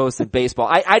 which is the most in baseball.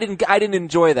 I didn't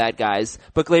enjoy that, guys,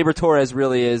 but Gleyber Torres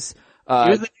really is, he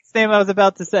was the next name I was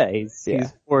about to say.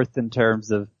 He's fourth in terms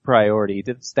of priority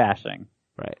to stashing.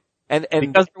 Right. And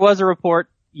because there was a report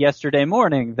yesterday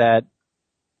morning that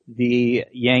the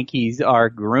Yankees are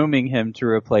grooming him to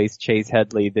replace Chase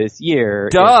Headley this year.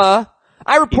 Duh!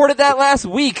 I reported that last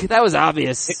week. That was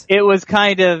obvious. It was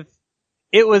kind of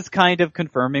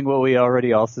confirming what we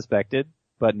already all suspected,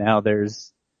 but now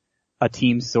there's a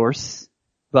team source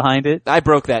behind it. I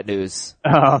broke that news.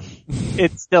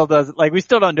 It still does, like, we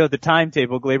still don't know the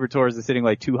timetable. Gleyber Torres is sitting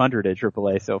like 200 at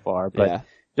AAA so far, but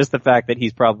just the fact that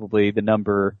he's probably the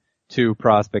number 2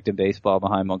 prospect in baseball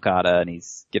behind Moncada and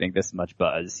he's getting this much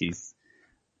buzz, he's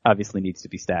obviously needs to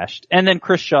be stashed. And then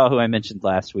Chris Shaw, who I mentioned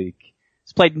last week,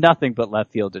 has played nothing but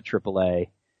left field at AAA.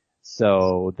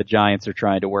 So the Giants are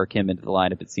trying to work him into the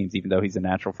lineup, it seems, even though he's a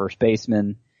natural first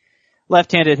baseman.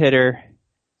 Left-handed hitter.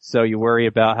 So you worry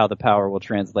about how the power will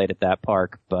translate at that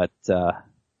park, but,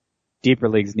 deeper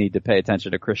leagues need to pay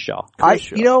attention to Chris Shaw.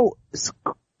 You know,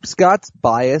 Scott's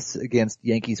bias against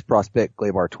Yankees prospect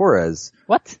Gleyber Torres.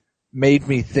 What? Made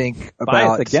me think about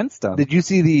bias against him. Did you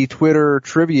see the Twitter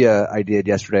trivia I did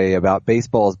yesterday about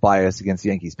baseball's bias against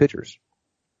Yankees pitchers?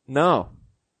 No.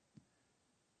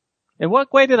 In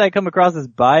what way did I come across as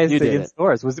biased against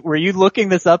Torres? Were you looking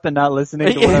this up and not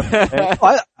listening to what I'm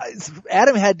saying?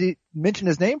 Adam had to mention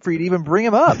his name for you to even bring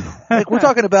him up. Like, we're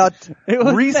talking about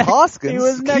Rhys Hoskins. He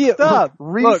was next up.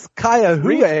 Rhys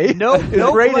Kaiahui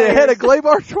is rated ahead of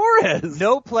Gleyber Torres.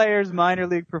 No player's minor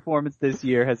league performance this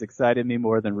year has excited me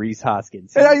more than Rhys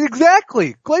Hoskins.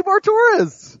 Exactly. Gleyber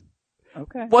Torres.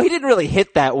 Okay. Well, he didn't really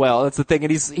hit that well. That's the thing.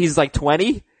 And he's like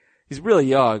 20. He's really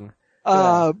young.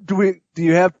 Do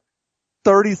you have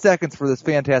 30 seconds for this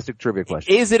fantastic trivia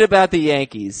question? Is it about the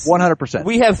Yankees? 100%.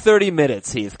 We have 30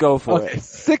 minutes, Heath. Go for it.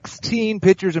 16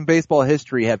 pitchers in baseball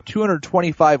history have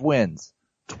 225 wins,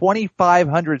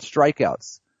 2,500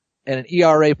 strikeouts, and an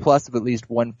ERA plus of at least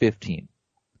 115.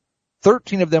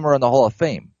 13 of them are in the Hall of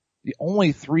Fame. The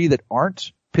only 3 that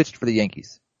aren't pitched for the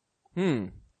Yankees.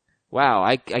 Wow.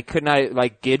 I could not,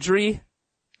 like Guidry?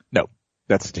 No.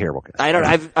 That's a terrible guess.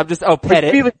 I'm just,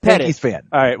 Pettit. Yankees fan.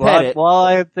 All right. Well, while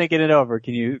I'm thinking it over,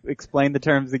 can you explain the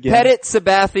terms again? Pettit,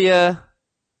 Sabathia.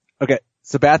 Okay.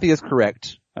 Sabathia is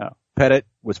correct. Oh. Pettit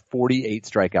was 48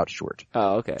 strikeouts short.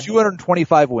 Oh, okay.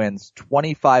 225 wins,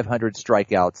 2,500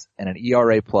 strikeouts, and an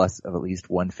ERA plus of at least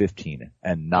 115,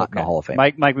 and not in the Hall of Fame.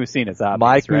 Mike Mussina's obvious,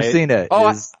 Mike right?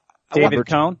 Mussina is David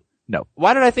Cone? No.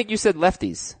 Why did I think you said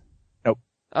lefties? Nope.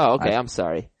 Oh, okay. I'm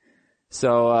sorry.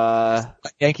 So,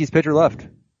 Yankees pitcher left.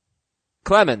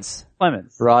 Clemens.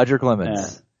 Roger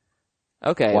Clemens.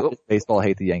 Yeah. Okay. Why does baseball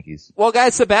hate the Yankees? Well,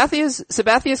 guys,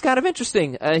 Sabathia's kind of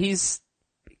interesting. He's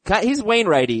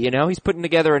Wainwrighty, you know. He's putting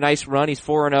together a nice run. He's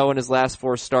 4-0 in his last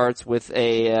 4 starts with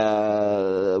a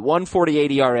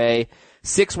 1.48 ERA,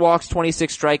 6 walks,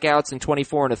 26 strikeouts, and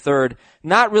 24 1/3.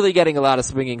 Not really getting a lot of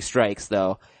swinging strikes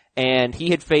though. And he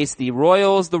had faced the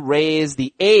Royals, the Rays,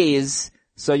 the A's,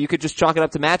 so you could just chalk it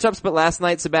up to matchups. But last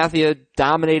night, Sabathia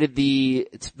dominated the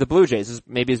Blue Jays. This is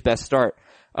maybe his best start.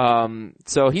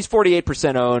 So he's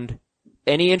 48% owned.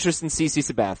 Any interest in CC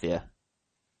Sabathia?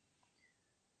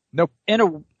 Nope. In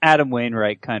a Adam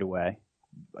Wainwright kind of way.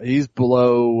 He's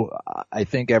below, I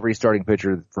think, every starting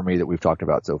pitcher for me that we've talked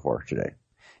about so far today.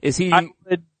 Is he? Go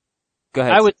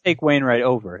ahead. I would take Wainwright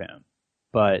over him,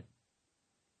 but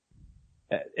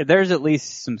there's at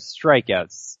least some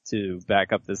strikeouts to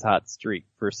back up this hot streak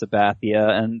for Sabathia,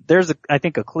 and there's I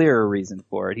think a clearer reason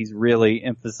for it. He's really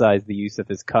emphasized the use of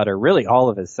his cutter, really all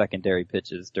of his secondary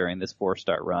pitches during this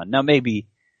 4-start run. Now maybe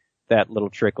that little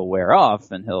trick will wear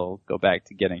off and he'll go back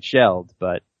to getting shelled,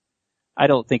 but I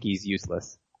don't think he's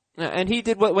useless. And he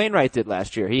did what Wainwright did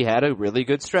last year. He had a really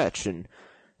good stretch, and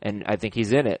I think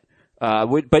he's in it.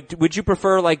 Would you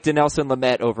prefer like Dinelson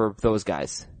Lamet over those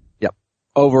guys? Yep.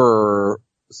 Over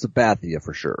Sabathia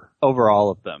for sure. Over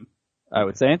all of them, I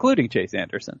would say, including Chase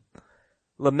Anderson.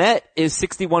 Lamet is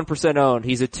 61% owned.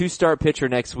 He's a 2-start pitcher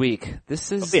next week.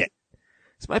 This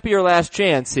might be your last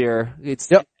chance here. It's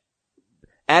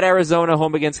at Arizona,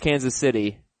 home against Kansas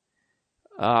City.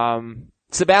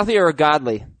 Sabathia or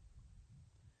Godley?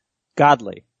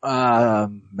 Godley.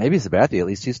 Maybe Sabathia. At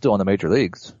least he's still in the major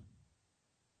leagues.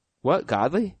 What?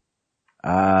 Godley?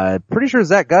 Pretty sure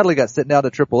Zach Godley got sent down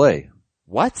to AAA.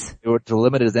 What? To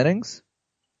limit his innings.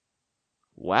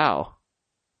 Wow.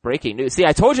 Breaking news. See,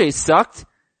 I told you he sucked.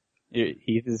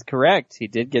 Heath is correct. He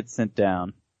did get sent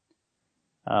down.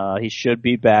 He should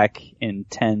be back in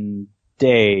 10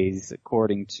 days,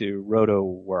 according to Roto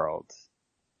World.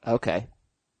 Okay.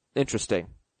 Interesting.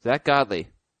 Zach Godley.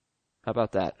 How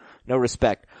about that? No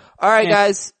respect. All right,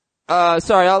 guys.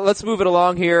 Let's move it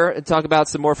along here and talk about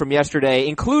some more from yesterday,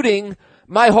 including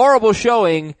my horrible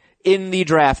showing in the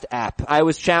draft app. I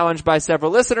was challenged by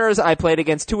several listeners. I played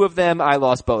against 2 of them. I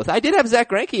lost both. I did have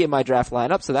Zach Greinke in my draft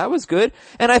lineup, so that was good.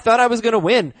 And I thought I was going to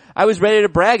win. I was ready to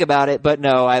brag about it, but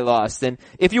no, I lost. And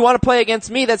if you want to play against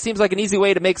me, that seems like an easy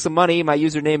way to make some money. My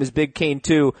username is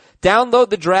BigCane2. Download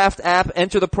the draft app,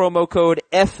 enter the promo code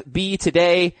FB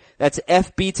today. That's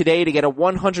FB today to get a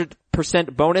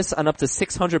 100% bonus on up to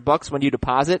 $600 when you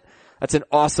deposit. That's an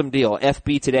awesome deal.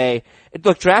 FB today.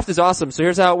 Look, draft is awesome, so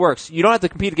here's how it works. You don't have to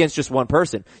compete against just one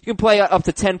person. You can play up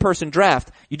to 10-person draft.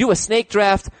 You do a snake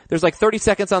draft. There's like 30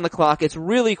 seconds on the clock. It's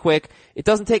really quick. It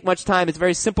doesn't take much time. It's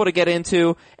very simple to get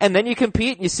into. And then you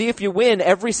compete and you see if you win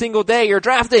every single day you're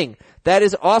drafting. That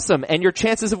is awesome. And your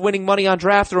chances of winning money on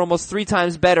draft are almost 3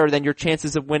 times better than your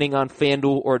chances of winning on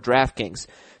FanDuel or DraftKings.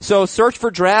 So search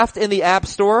for draft in the App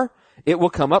Store. It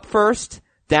will come up first.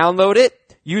 Download it.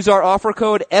 Use our offer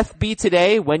code FB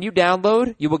today. When you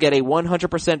download, you will get a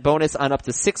 100% bonus on up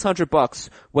to $600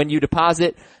 when you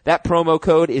deposit. That promo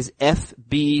code is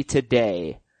FB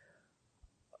today.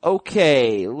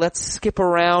 Okay, let's skip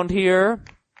around here.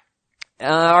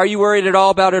 Are you worried at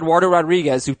all about Eduardo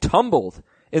Rodriguez, who tumbled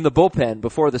in the bullpen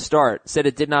before the start? Said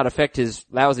it did not affect his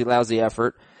lousy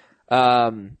effort.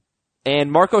 And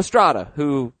Marco Estrada,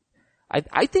 who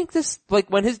I think this, like,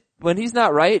 when he's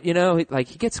not right, you know, he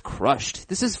gets crushed.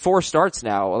 This is 4 starts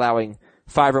now, allowing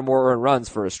 5 or more earned runs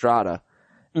for Estrada.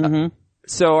 Mm-hmm.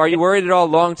 So are you worried at all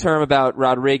long term about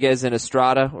Rodriguez and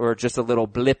Estrada, or just a little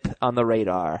blip on the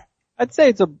radar? I'd say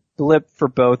it's a blip for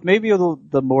both. Maybe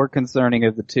the more concerning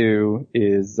of the two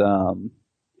is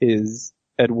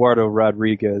Eduardo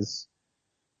Rodriguez,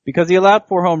 because he allowed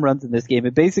 4 home runs in this game.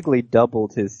 It basically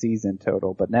doubled his season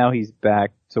total, but now he's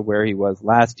back to where he was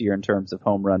last year in terms of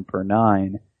home run per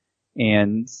 9.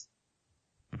 And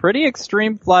pretty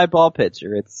extreme fly ball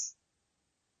pitcher. It's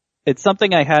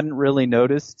something I hadn't really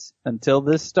noticed until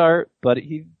this start, but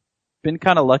he's been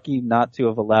kind of lucky not to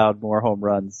have allowed more home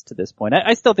runs to this point.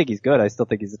 I still think he's good. I still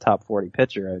think he's a top 40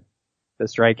 pitcher. The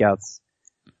strikeouts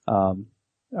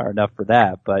are enough for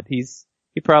that, but he's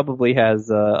he probably has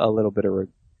a little bit of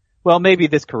well, maybe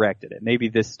this corrected it. Maybe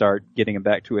this start getting him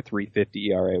back to a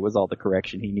 3.50 ERA was all the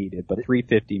correction he needed, but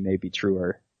 3.50 may be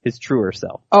his truer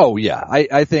self. Oh yeah,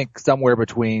 I think somewhere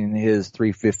between his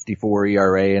 3.54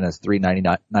 ERA and his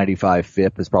 3.95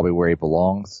 FIP is probably where he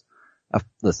belongs.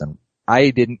 Listen, I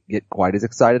didn't get quite as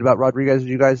excited about Rodriguez as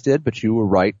you guys did, but you were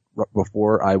right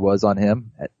before I was on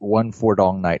him. At 1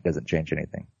 4-dong night doesn't change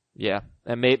anything. Yeah,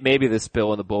 and maybe the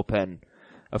spill in the bullpen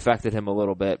affected him a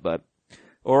little bit, but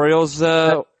Orioles,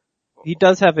 he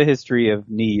does have a history of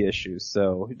knee issues,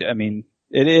 so, I mean,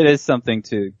 it is something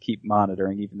to keep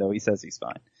monitoring, even though he says he's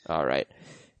fine. All right.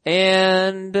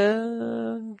 And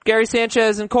Gary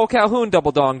Sanchez and Cole Calhoun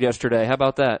double donged yesterday. How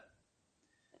about that?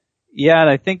 Yeah, and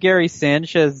I think Gary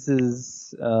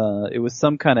Sanchez's, it was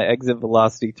some kind of exit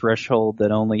velocity threshold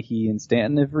that only he and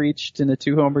Stanton have reached in a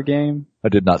 2-homer game. I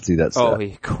did not see that stat. Oh,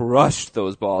 he crushed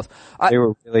those balls. They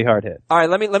were really hard hit. All right,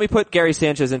 let me put Gary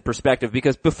Sanchez in perspective,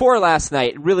 because before last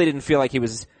night, it really didn't feel like he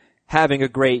was having a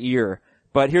great year.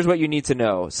 But here's what you need to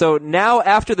know. So now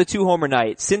after the 2-homer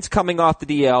night, since coming off the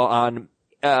DL on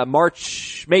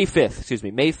May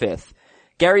 5th,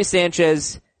 Gary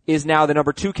Sanchez is now the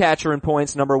number 2 catcher in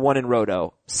points, number 1 in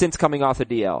roto, since coming off the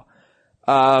DL.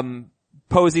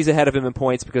 Posey's ahead of him in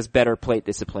points because better plate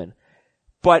discipline.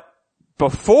 But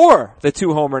before the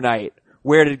 2-homer night,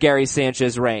 where did Gary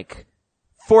Sanchez rank?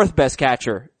 4th best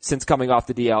catcher since coming off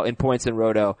the DL in points in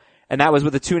roto. And that was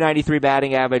with a 293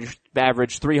 batting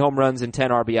average, 3 home runs and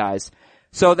 10 RBIs.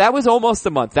 So that was almost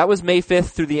a month. That was May 5th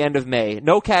through the end of May.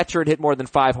 No catcher had hit more than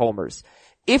 5 homers.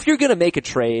 If you're gonna make a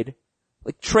trade,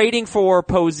 like trading for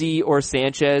Posey or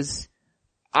Sanchez,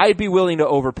 I'd be willing to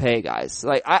overpay, guys.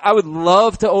 Like, I would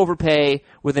love to overpay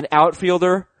with an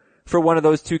outfielder for one of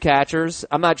those 2 catchers.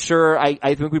 I'm not sure.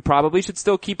 I think we probably should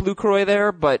still keep Lucroy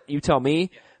there, but you tell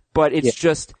me. But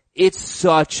it's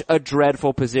such a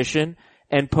dreadful position.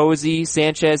 And Posey,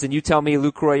 Sanchez, and you tell me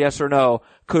Lucroy, yes or no,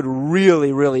 could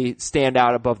really, really stand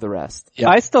out above the rest. Yeah.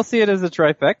 I still see it as a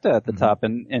trifecta at the top,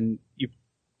 and you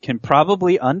can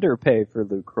probably underpay for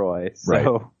Lucroy. So,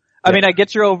 right. I mean, I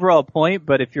get your overall point,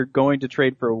 but if you're going to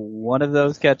trade for one of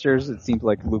those catchers, it seems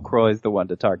like Lucroy is the one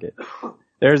to target.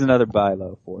 There's another buy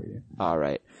low for you. All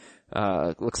right.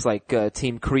 Looks like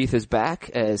Team Creeth is back,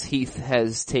 as Heath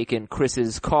has taken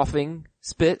Chris's coughing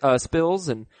spills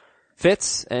and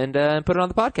fits and put it on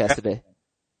the podcast today.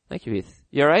 Thank you, Heath.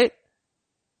 You alright?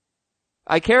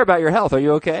 I care about your health. Are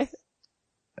you okay?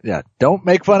 Yeah, don't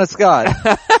make fun of Scott.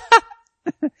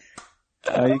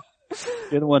 You're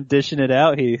the one dishing it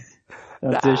out, Heath.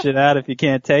 Don't dish it out if you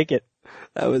can't take it.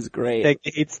 That was great. Take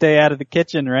the heat, stay out of the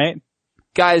kitchen, right?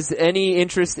 Guys, any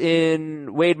interest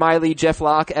in Wade Miley, Jeff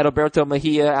Locke, Adalberto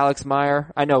Mejia, Alex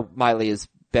Meyer? I know Miley is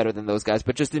better than those guys,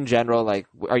 but just in general, like,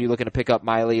 are you looking to pick up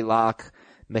Miley, Locke,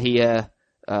 Mejia,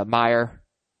 Meyer?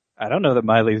 I don't know that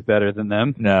Miley's better than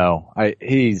them. No,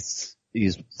 he's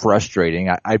frustrating.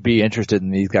 I'd be interested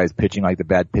in these guys pitching like the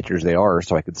bad pitchers they are,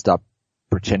 so I could stop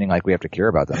pretending like we have to care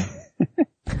about them.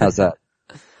 How's that?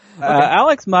 Okay.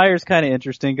 Alex Meyer's kind of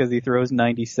interesting because he throws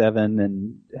 97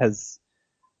 and has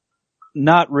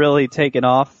not really taken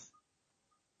off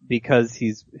because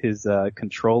his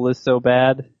control is so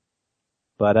bad.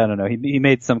 But I don't know. He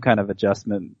made some kind of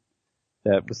adjustment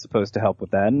that was supposed to help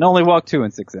with that, and only walked 2 in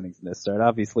 6 innings in this start.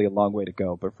 Obviously a long way to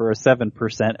go, but for a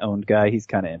 7% owned guy, he's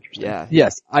kind of interesting. Yeah.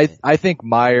 Yes, I think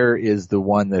Meyer is the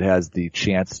one that has the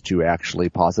chance to actually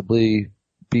possibly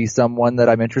be someone that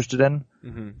I'm interested in,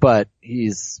 but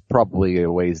he's probably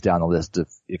a ways down the list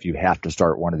if you have to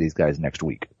start one of these guys next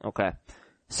week. Okay.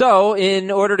 So,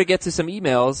 in order to get to some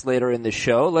emails later in the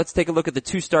show, let's take a look at the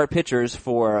 2-start pitchers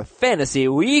for Fantasy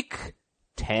Week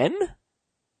 10?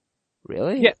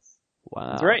 Really? Yes.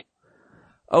 Wow. That's right.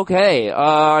 Okay,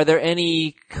 are there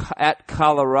any at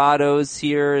Colorados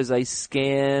here as I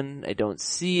scan? I don't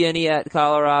see any at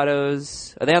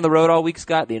Colorados. Are they on the road all week,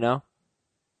 Scott? Do you know?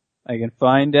 I can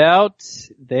find out.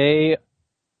 They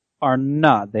are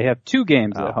not. They have 2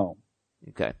 games at home.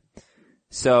 Okay.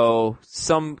 So,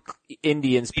 some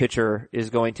Indians pitcher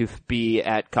is going to be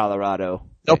at Colorado.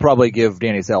 They'll probably give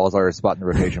Danny Salazar a spot in the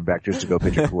rotation back just to go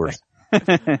pitch at Coors.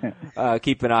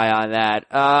 Keep an eye on that.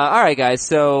 Alright guys,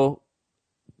 so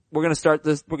we're gonna start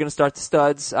the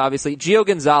studs, obviously. Gio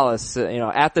Gonzalez,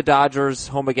 at the Dodgers,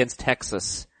 home against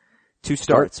Texas. 2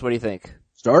 starts. What do you think?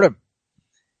 Start him.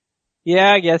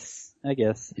 Yeah, I guess.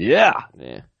 Yeah.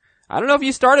 I don't know if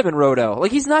you start him in Roto.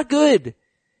 Like, he's not good.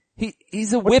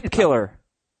 He's a whip killer.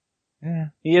 Yeah.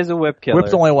 He is a whip killer.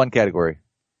 Whip's only one category.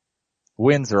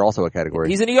 Wins are also a category.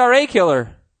 He's an ERA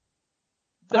killer.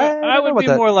 I would be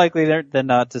more likely than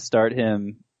not to start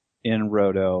him in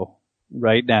Roto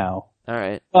right now. All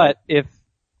right. But if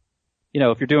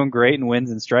if you're doing great in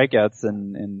wins and strikeouts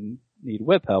and need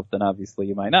whip help, then obviously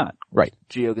you might not. Right.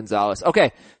 Gio Gonzalez.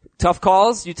 Okay. Tough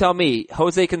calls. You tell me.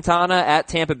 Jose Quintana at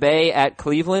Tampa Bay, at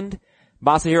Cleveland.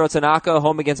 Masahiro Tanaka,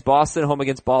 home against Boston, home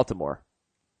against Baltimore.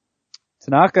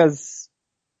 Tanaka's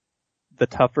the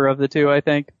tougher of the two, I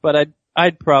think, but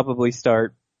I'd probably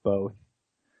start both.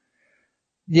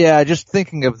 Yeah, just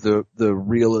thinking of the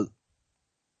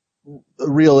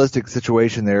realistic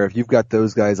situation there. If you've got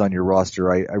those guys on your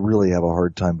roster, I really have a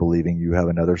hard time believing you have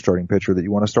another starting pitcher that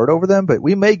you want to start over them, but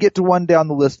we may get to one down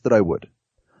the list that I would.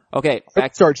 Okay.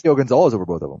 I'd start Gio Gonzalez over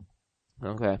both of them.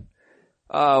 Okay.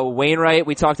 Wainwright,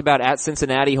 we talked about at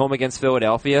Cincinnati, home against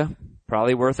Philadelphia.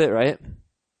 Probably worth it, right?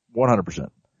 100%.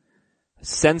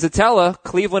 Senzatella,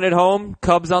 Cleveland at home,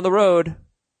 Cubs on the road.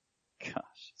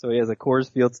 Gosh. So he has a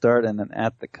Coors Field start and then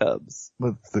at the Cubs.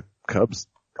 Well, the Cubs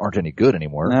aren't any good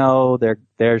anymore. No,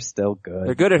 they're still good.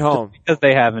 They're good at home. Just because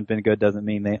they haven't been good doesn't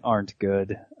mean they aren't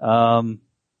good. In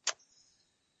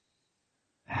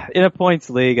a points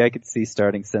league, I could see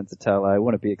starting Senzatella. I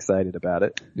wouldn't be excited about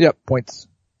it. Yep, points.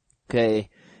 Okay.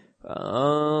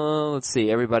 Let's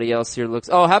see. Everybody else here looks.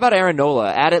 Oh, how about Aaron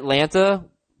Nola at Atlanta,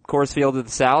 Coors Field to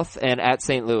the south, and at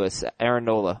St. Louis? Aaron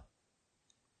Nola.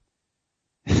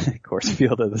 Coors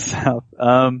Field to the south.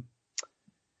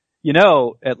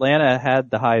 Atlanta had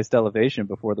the highest elevation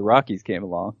before the Rockies came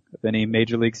along of any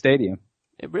major league stadium.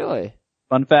 Really?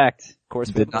 Fun fact. Coors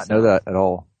Field. Did not know that at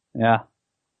all. Yeah.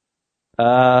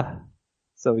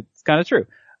 So it's kind of true.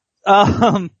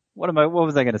 What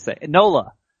was I going to say?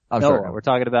 Nola. Nola. We're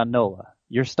talking about Nola.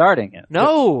 You're starting him.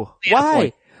 No.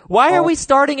 Why? Why are we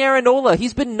starting Aaron Nola?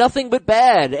 He's been nothing but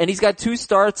bad, and he's got 2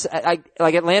 starts.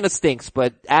 Like Atlanta stinks,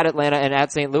 but at Atlanta and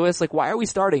at St. Louis, like why are we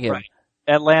starting him? Right.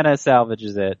 Atlanta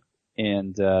salvages it,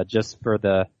 and just for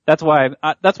that's why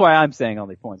I'm saying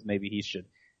only points. Maybe he should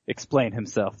explain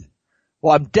himself.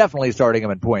 Well, I'm definitely starting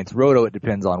him in points. Roto, it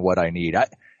depends on what I need.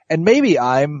 And maybe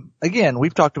again,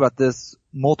 we've talked about this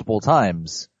multiple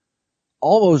times.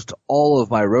 Almost all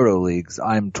of my Roto leagues,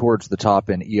 I'm towards the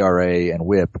top in ERA and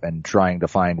WHIP and trying to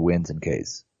find wins in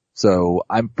case. So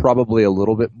I'm probably a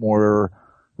little bit more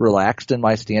relaxed in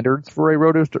my standards for a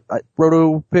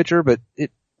Roto pitcher, but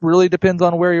it really depends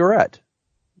on where you're at.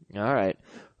 All right.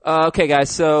 Okay,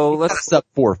 guys. So He's up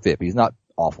 4 FIP. He's not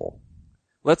awful.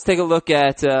 Let's take a look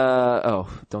at.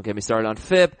 Don't get me started on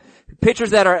FIP. Pitchers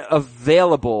that are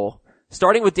available.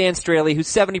 Starting with Dan Straley, who's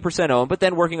 70% owned, but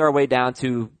then working our way down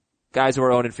to guys who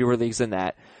are owned in fewer leagues than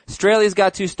that. Straley's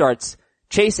got 2 starts.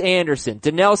 Chase Anderson,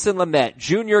 Dinelson Lamet,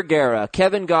 Junior Guerra,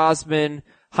 Kevin Gausman,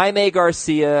 Jaime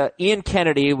Garcia, Ian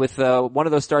Kennedy with one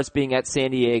of those starts being at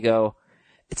San Diego.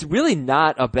 It's really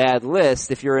not a bad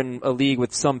list if you're in a league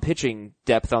with some pitching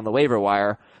depth on the waiver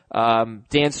wire.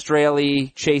 Dan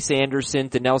Straley, Chase Anderson,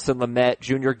 Dinelson Lamet,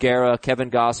 Junior Guerra,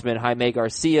 Kevin Gausman, Jaime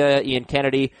Garcia, Ian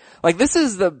Kennedy. Like this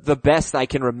is the best I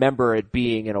can remember it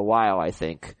being in a while, I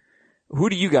think. Who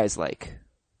do you guys like?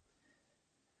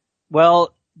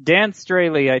 Well, Dan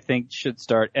Straley, I think, should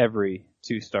start every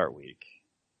 2-start week.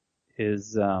 He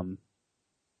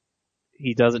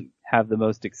doesn't have the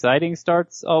most exciting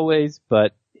starts always,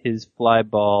 but his fly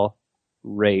ball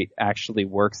rate actually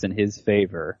works in his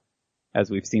favor, as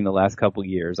we've seen the last couple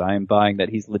years. I am buying that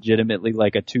he's legitimately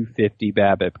like a 250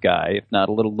 BABIP guy, if not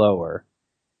a little lower.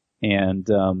 And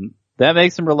that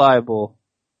makes him reliable,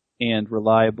 and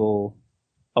reliable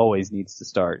always needs to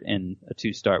start in a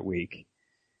 2-start week.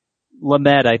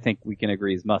 Lamet, I think we can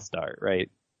agree, is must start, right?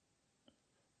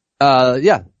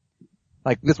 Yeah.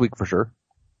 Like this week for sure.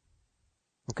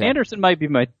 Okay. Anderson might be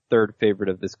my 3rd favorite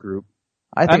of this group.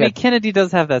 I mean, Kennedy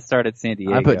does have that start at San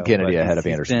Diego. I'm putting Kennedy ahead of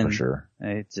Anderson for sure.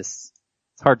 It's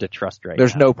hard to trust right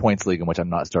There's now. no points league in which I'm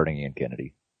not starting Ian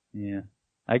Kennedy. Yeah.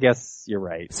 I guess you're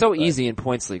right. So easy in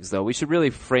points leagues though. We should really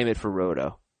frame it for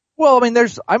Roto. Well, I mean,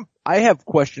 I have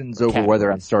questions over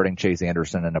whether I'm starting Chase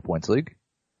Anderson in a points league.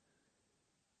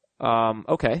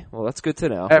 Okay. Well, that's good to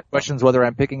know. I have questions whether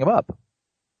I'm picking him up.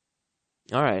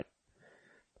 All right.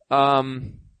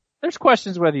 There's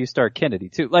questions whether you start Kennedy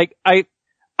too. Like, I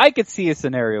could see a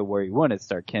scenario where you want to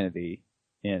start Kennedy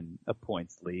in a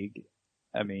points league.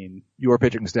 I mean, your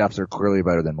pitching staffs are clearly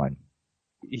better than mine.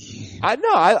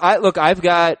 Look, I've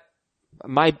got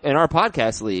in our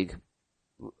podcast league,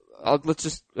 I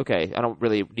don't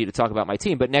really need to talk about my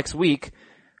team, but next week,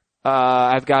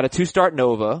 I've got a 2-start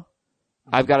Nova.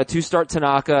 I've got a 2-start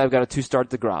Tanaka. I've got a 2-start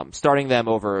DeGrom. Starting them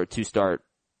over 2-start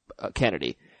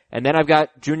Kennedy. And then I've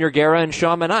got Junior Guerra and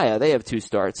Sean Manaea. They have 2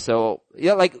 starts. So,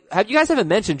 yeah, you guys haven't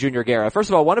mentioned Junior Guerra. First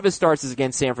of all, one of his starts is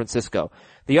against San Francisco.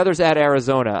 The other's at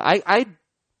Arizona. I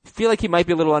feel like he might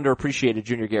be a little underappreciated,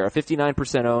 Junior Guerra.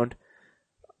 59% owned.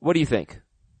 What do you think?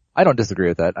 I don't disagree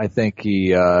with that. I think he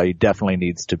definitely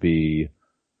needs to be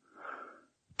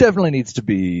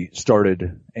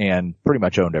started and pretty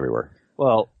much owned everywhere.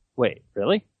 Well, wait,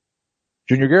 really?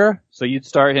 Junior Guerra? So you'd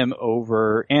start him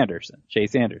over Anderson,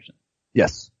 Chase Anderson?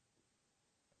 Yes.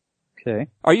 Okay.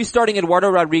 Are you starting Eduardo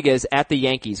Rodriguez at the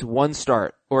Yankees, 1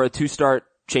 start, or a 2-start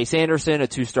Chase Anderson, a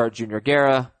 2-start Junior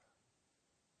Guerra?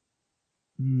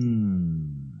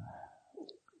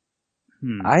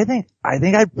 I think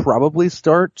I'd probably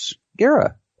start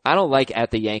Guerra. I don't like at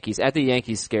the Yankees. At the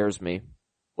Yankees scares me.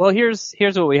 Well, here's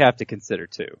what we have to consider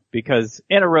too, because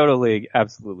in a Roto League,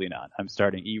 absolutely not. I'm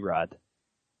starting Erod.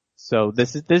 So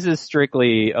this is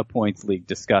strictly a points league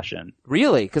discussion.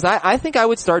 Really? Because I think I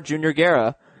would start Junior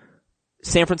Guerra,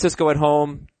 San Francisco at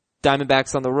home,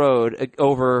 Diamondbacks on the road,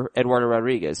 over Eduardo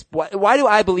Rodriguez. Why do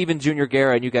I believe in Junior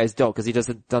Guerra and you guys don't? Because he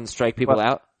doesn't strike people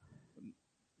out?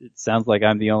 It sounds like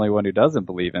I'm the only one who doesn't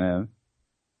believe in him.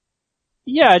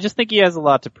 Yeah, I just think he has a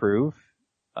lot to prove.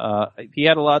 He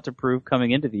had a lot to prove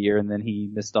coming into the year, and then he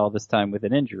missed all this time with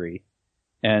an injury.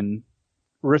 And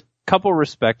couple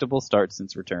respectable starts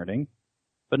since returning,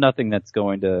 but nothing that's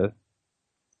going to...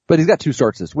 But he's got 2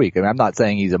 starts this week. I mean, I'm not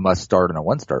saying he's a must start in a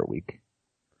 1-start week.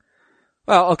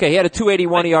 Well, okay, he had a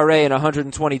 2.81 ERA in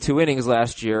 122 innings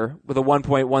last year with a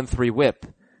 1.13 whip.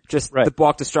 Just right. The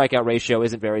walk to strikeout ratio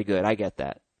isn't very good. I get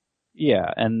that.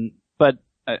 Yeah, but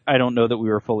I don't know that we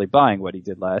were fully buying what he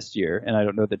did last year, and I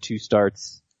don't know that 2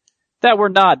 starts that were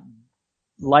not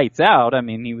lights out. I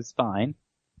mean, he was fine.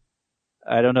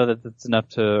 I don't know that that's enough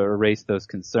to erase those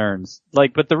concerns.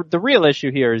 But the real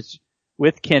issue here is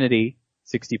with Kennedy,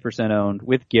 60% owned,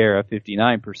 with Guerra,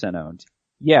 59% owned.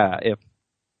 Yeah,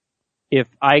 if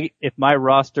my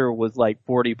roster was like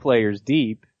 40 players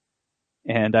deep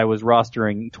and I was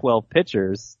rostering 12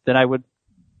 pitchers, then I would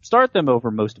start them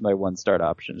over most of my 1-start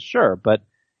options, sure. But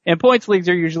in points leagues,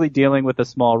 you're usually dealing with a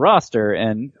small roster,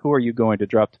 and who are you going to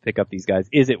drop to pick up these guys?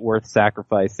 Is it worth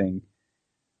sacrificing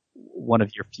one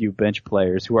of your few bench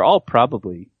players who are all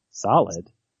probably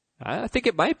solid? I think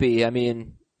it might be. I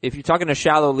mean, if you're talking a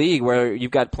shallow league where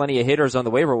you've got plenty of hitters on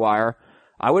the waiver wire,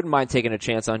 I wouldn't mind taking a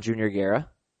chance on Junior Guerra.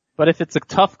 But if it's a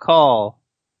tough call,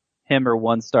 him or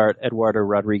 1-start Eduardo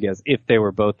Rodriguez, if they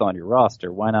were both on your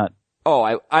roster, why not? Oh,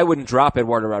 I wouldn't drop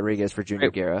Eduardo Rodriguez for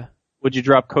Junior Guerra. Would you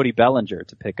drop Cody Bellinger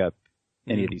to pick up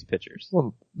any of these pitchers?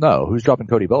 Well, no. Who's dropping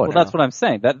Cody Bellinger? Well, that's what I'm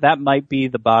saying. That might be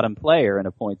the bottom player in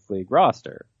a points league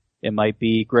roster. It might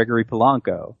be Gregory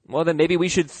Polanco. Well, then maybe we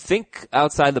should think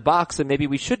outside the box and maybe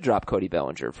we should drop Cody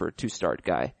Bellinger for a 2-start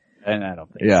guy. And I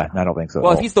don't think so. I don't think so.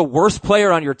 Well, if he's the worst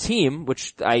player on your team,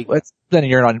 which then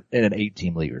you're in an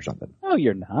 8-team league or something. No,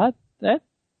 you're not.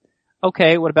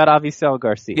 Okay, what about Avisail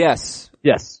Garcia?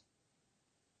 Yes.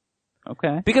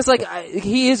 Okay. Because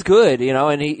he is good,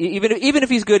 and even if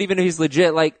he's good, even if he's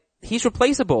legit, he's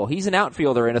replaceable. He's an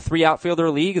outfielder in a 3-outfielder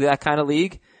league, that kind of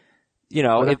league.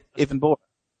 Justin Bour.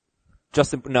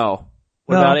 No.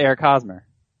 What about Eric Hosmer?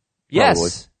 Yes.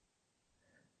 Probably.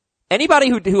 Anybody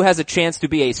who has a chance to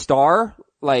be a star,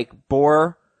 like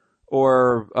Bour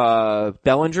or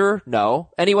Bellinger,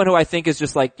 no. Anyone who I think is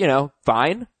just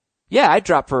fine. Yeah, I'd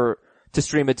drop to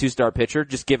stream a 2-star pitcher,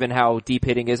 just given how deep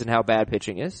hitting is and how bad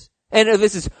pitching is. And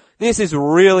this is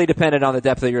really dependent on the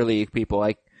depth of your league, people.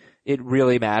 It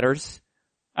really matters.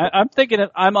 I'm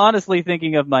honestly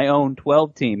thinking of my own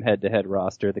 12-team head-to-head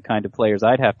roster, the kind of players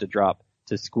I'd have to drop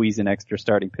to squeeze an extra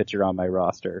starting pitcher on my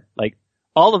roster.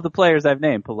 All of the players I've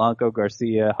named, Polanco,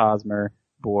 Garcia, Hosmer,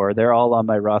 Bour, they're all on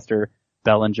my roster,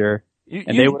 Bellinger,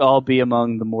 and they would all be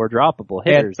among the more droppable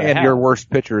hitters. And your worst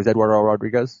pitcher is Eduardo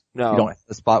Rodriguez? No. You don't have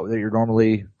the spot that you're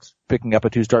normally picking up a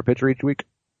 2-star pitcher each week?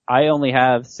 I only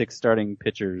have 6 starting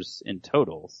pitchers in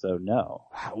total, so no.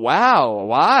 Wow,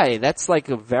 why? That's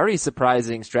a very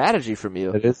surprising strategy from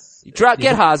you. It is.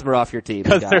 Get Hosmer off your team.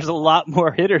 Because there's a lot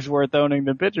more hitters worth owning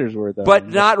than pitchers worth owning. But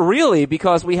not really,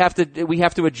 because we have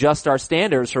to adjust our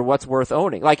standards for what's worth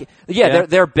owning.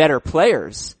 They're better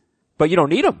players, but you don't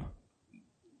need them.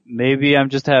 Maybe I'm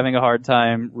just having a hard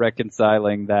time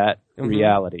reconciling that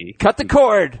reality. Cut the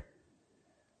cord!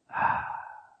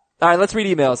 Alright, let's read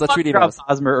emails. Drop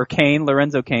Hosmer or Kane.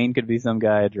 Lorenzo Kane could be some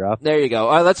guy I drop. There you go.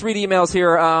 Alright, let's read emails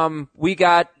here.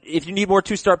 If you need more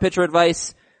 2-star pitcher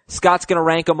advice, Scott's gonna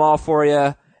rank them all for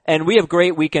you. And we have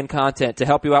great weekend content to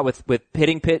help you out with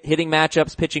hitting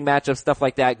matchups, pitching matchups, stuff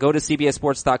like that. Go to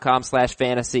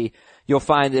cbssports.com/fantasy. You'll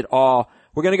find it all.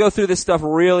 We're gonna go through this stuff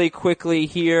really quickly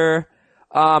here.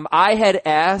 I had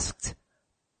asked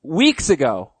weeks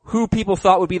ago who people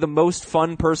thought would be the most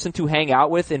fun person to hang out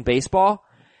with in baseball.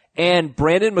 And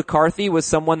Brandon McCarthy was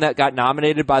someone that got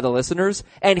nominated by the listeners,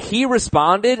 and he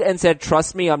responded and said,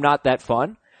 "Trust me, I'm not that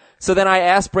fun." So then I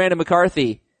asked Brandon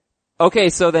McCarthy, Okay,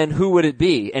 so then who would it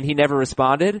be? And he never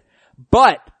responded.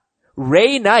 But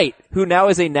Ray Knight, who now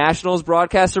is a Nationals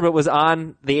broadcaster, but was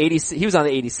on he was on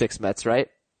the 86 Mets, right?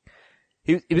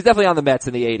 He was definitely on the Mets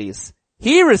in the 80s.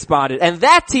 He responded, and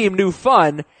that team knew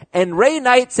fun, and Ray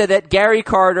Knight said that Gary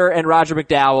Carter and Roger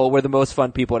McDowell were the most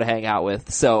fun people to hang out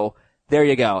with. So, there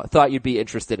you go. Thought you'd be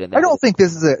interested in that. I don't think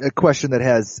this is a question that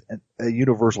has a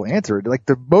universal answer. Like,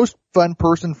 the most fun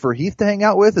person for Heath to hang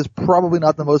out with is probably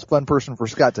not the most fun person for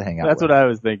Scott to hang out with. That's what I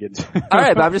was thinking.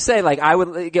 Alright, but I'm just saying, like, I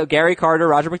would, Gary Carter,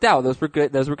 Roger McDowell, those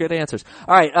were good answers.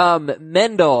 Alright,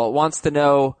 Mendel wants to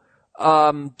know,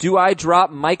 do I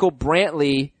drop Michael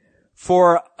Brantley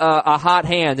for a hot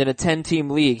hand in a 10-team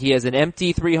league? He has an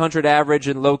empty 300 average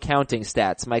and low counting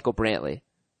stats, Michael Brantley.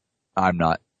 I'm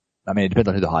not. I mean, it depends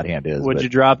on who the hot hand is. Would you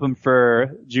drop him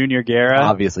for Junior Guerra?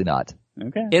 Obviously not.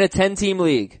 Okay. In a 10-team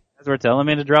league. As we're telling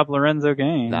me to drop Lorenzo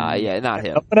Gain. Nah, yeah, not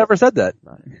him. No one ever said that.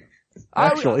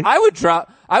 Actually. I would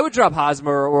drop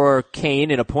Hosmer or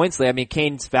Kane in a points league. I mean,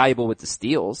 Kane's valuable with the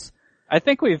steals. I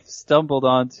think we've stumbled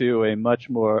onto a much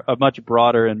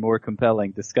broader and more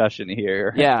compelling discussion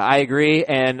here. Yeah, I agree,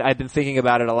 and I've been thinking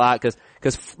about it a lot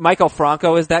because Michael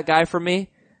Franco is that guy for me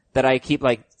that I keep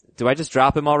like, do I just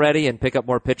drop him already and pick up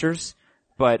more pitchers?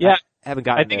 But yeah, I haven't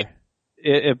gotten there.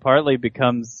 It partly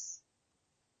becomes,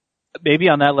 maybe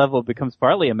on that level it becomes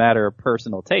partly a matter of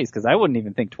personal taste, because I wouldn't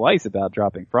even think twice about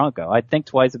dropping Franco. I'd think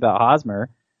twice about Hosmer.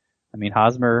 I mean,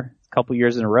 Hosmer, a couple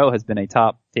years in a row, has been a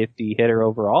top 50 hitter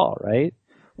overall, right?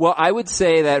 Well, I would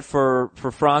say that for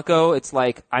Franco, it's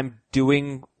like I'm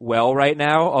doing well right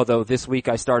now, although this week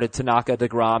I started Tanaka,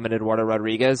 DeGrom, and Eduardo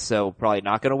Rodriguez, so probably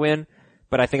not going to win.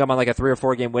 But I think I'm on like a 3 or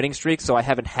 4 game winning streak, so I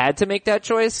haven't had to make that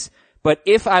choice. But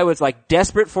if I was like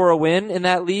desperate for a win in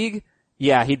that league,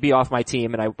 yeah, he'd be off my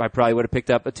team, and I probably would have picked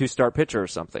up a 2-start pitcher or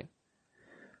something.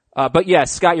 But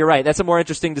yes, Scott, you're right. That's a more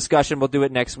interesting discussion. We'll do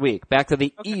it next week. Back to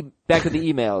the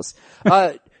emails.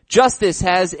 Justice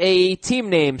has a team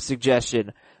name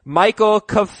suggestion. Michael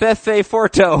Cafefe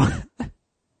Forto.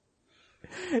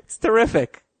 It's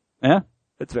terrific. Yeah.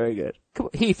 That's very good. Come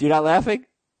on. Heath, you're not laughing?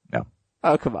 No.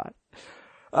 Oh, come on.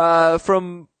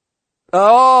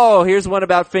 Here's one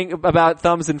about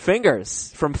thumbs and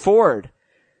fingers from Ford.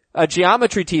 A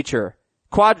geometry teacher.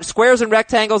 Squares and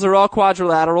rectangles are all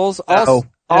quadrilaterals.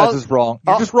 This is wrong.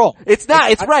 You're just wrong. It's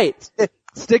not. It's right.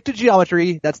 Stick to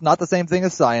geometry. That's not the same thing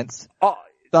as science.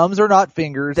 Thumbs are not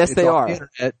fingers. Yes, they are.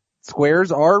 Internet.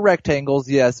 Squares are rectangles,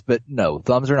 yes, but no,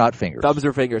 thumbs are not fingers. Thumbs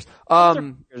are fingers.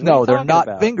 No, they're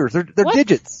not fingers. They're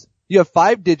digits. You have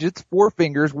 5 digits, 4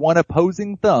 fingers, 1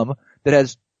 opposing thumb that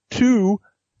has 2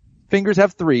 fingers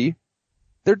have 3.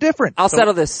 They're different. I'll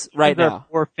settle this right now.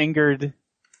 4-fingered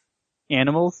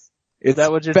animals? Is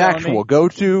that what you're factual. Telling me? Go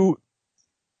to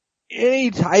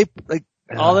any type, like,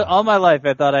 all my life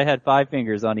I thought I had 5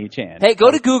 fingers on each hand. Hey,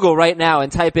 go to Google right now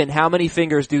and type in how many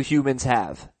fingers do humans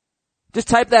have. Just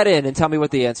type that in and tell me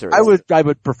what the answer is. I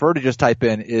would prefer to just type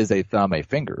in, is a thumb a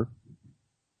finger?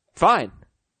 Fine.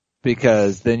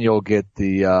 Because then you'll get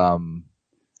the,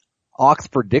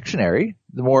 Oxford Dictionary.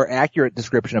 The more accurate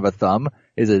description of a thumb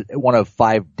is one of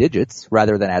 5 digits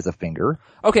rather than as a finger.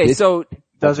 Okay, so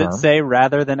does it say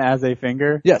rather than as a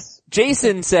finger? Yes.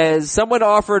 Jason says, someone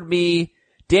offered me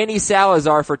Danny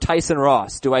Salazar for Tyson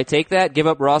Ross. Do I take that? Give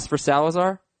up Ross for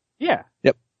Salazar? Yeah.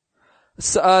 Yep.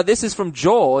 So, this is from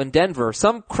Joel in Denver.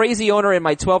 Some crazy owner in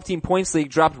my 12-team points league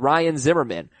dropped Ryan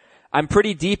Zimmerman. I'm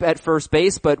pretty deep at first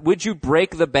base, but would you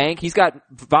break the bank? He's got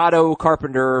Votto,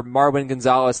 Carpenter, Marwin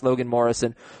Gonzalez, Logan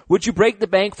Morrison. Would you break the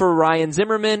bank for Ryan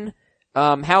Zimmerman?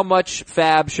 How much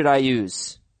fab should I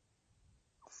use?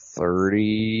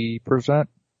 30%.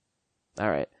 All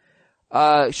right.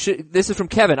 This is from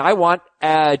Kevin. I want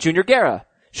Junior Guerra.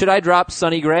 Should I drop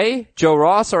Sonny Gray, Joe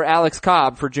Ross, or Alex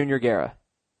Cobb for Junior Guerra?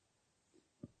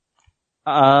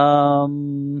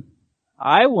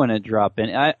 I wouldn't drop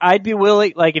in. I'd be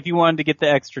willing, like, if you wanted to get the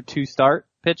extra 2-start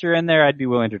pitcher in there, I'd be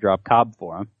willing to drop Cobb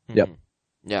for him. Yep.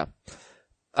 Yeah.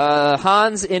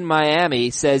 Hans in Miami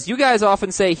says, you guys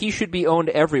often say he should be owned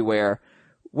everywhere.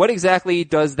 What exactly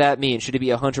does that mean? Should he be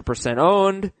 100%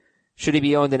 owned? Should he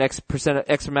be owned in X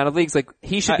amount of leagues? Like,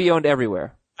 he should be owned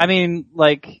everywhere. I mean,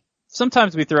 like,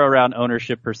 sometimes we throw around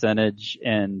ownership percentage,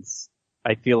 and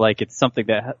I feel like it's something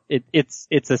that, it's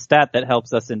a stat that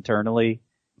helps us internally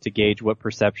to gauge what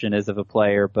perception is of a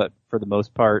player, but for the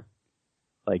most part,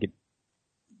 like,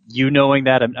 you knowing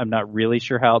that, I'm not really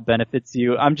sure how it benefits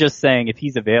you. I'm just saying if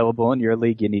he's available in your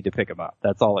league, you need to pick him up.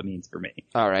 That's all it means for me.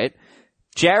 All right.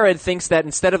 Jared thinks that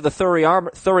instead of the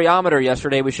thuriometer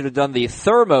yesterday, we should have done the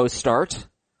thermostart,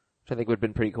 which I think would have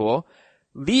been pretty cool.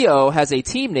 Leo has a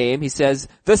team name. He says,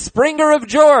 the Springer of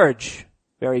George.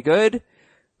 Very good.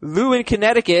 Lou in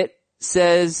Connecticut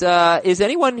says, is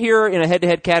anyone here in a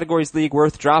head-to-head categories league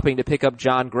worth dropping to pick up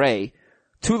John Gray?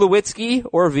 Tulowitzki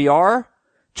or VR?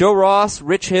 Joe Ross,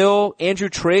 Rich Hill, Andrew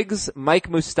Triggs, Mike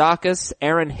Moustakas,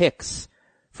 Aaron Hicks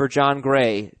for John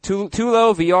Gray. Tulo,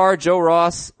 VR, Joe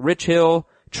Ross, Rich Hill,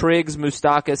 Triggs,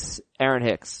 Moustakas, Aaron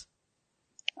Hicks.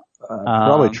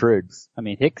 Probably Triggs. I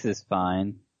mean, Hicks is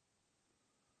fine.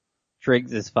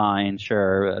 Triggs is fine,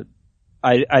 sure.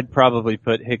 I'd probably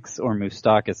put Hicks or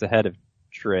Moustakas ahead of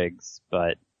Triggs,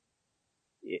 but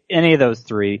any of those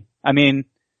three. I mean,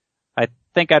 I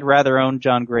think I'd rather own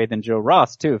John Gray than Joe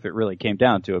Ross too if it really came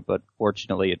down to it, but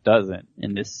fortunately it doesn't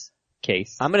in this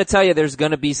case. I'm gonna tell you there's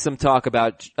gonna be some talk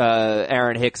about,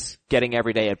 Aaron Hicks getting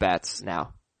everyday at bats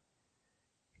now.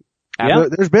 Yeah.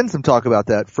 There's been some talk about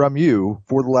that from you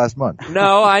for the last month.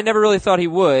 No, I never really thought he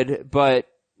would, but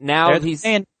now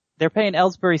they're paying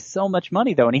Ellsbury so much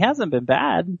money though, and he hasn't been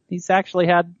bad. He's actually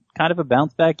had kind of a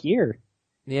bounce back year.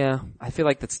 Yeah, I feel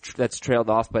like that's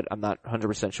trailed off, but I'm not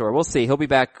 100% sure. We'll see. He'll be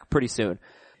back pretty soon.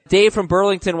 Dave from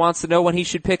Burlington wants to know when he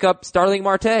should pick up Starling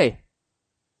Marte.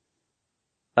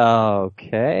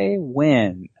 Okay,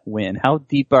 when? How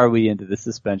deep are we into the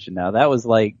suspension now? That was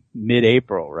like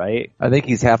mid-April, right? I think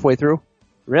he's halfway through.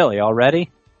 Really? Already?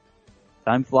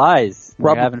 Time flies.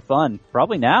 We're having fun.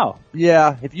 Probably now.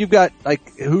 Yeah, if you've got,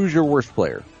 who's your worst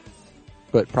player?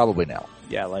 But probably now.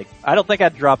 Yeah, I don't think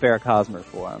I'd drop Eric Hosmer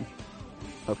for him.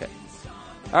 Okay.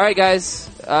 Alright guys,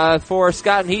 for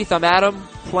Scott and Heath, I'm Adam.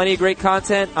 Plenty of great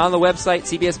content on the website,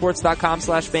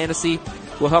 cbsports.com/fantasy.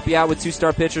 We'll help you out with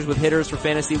 2-star pitchers with hitters for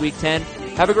Fantasy Week 10.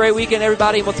 Have a great weekend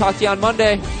everybody, and we'll talk to you on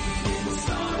Monday.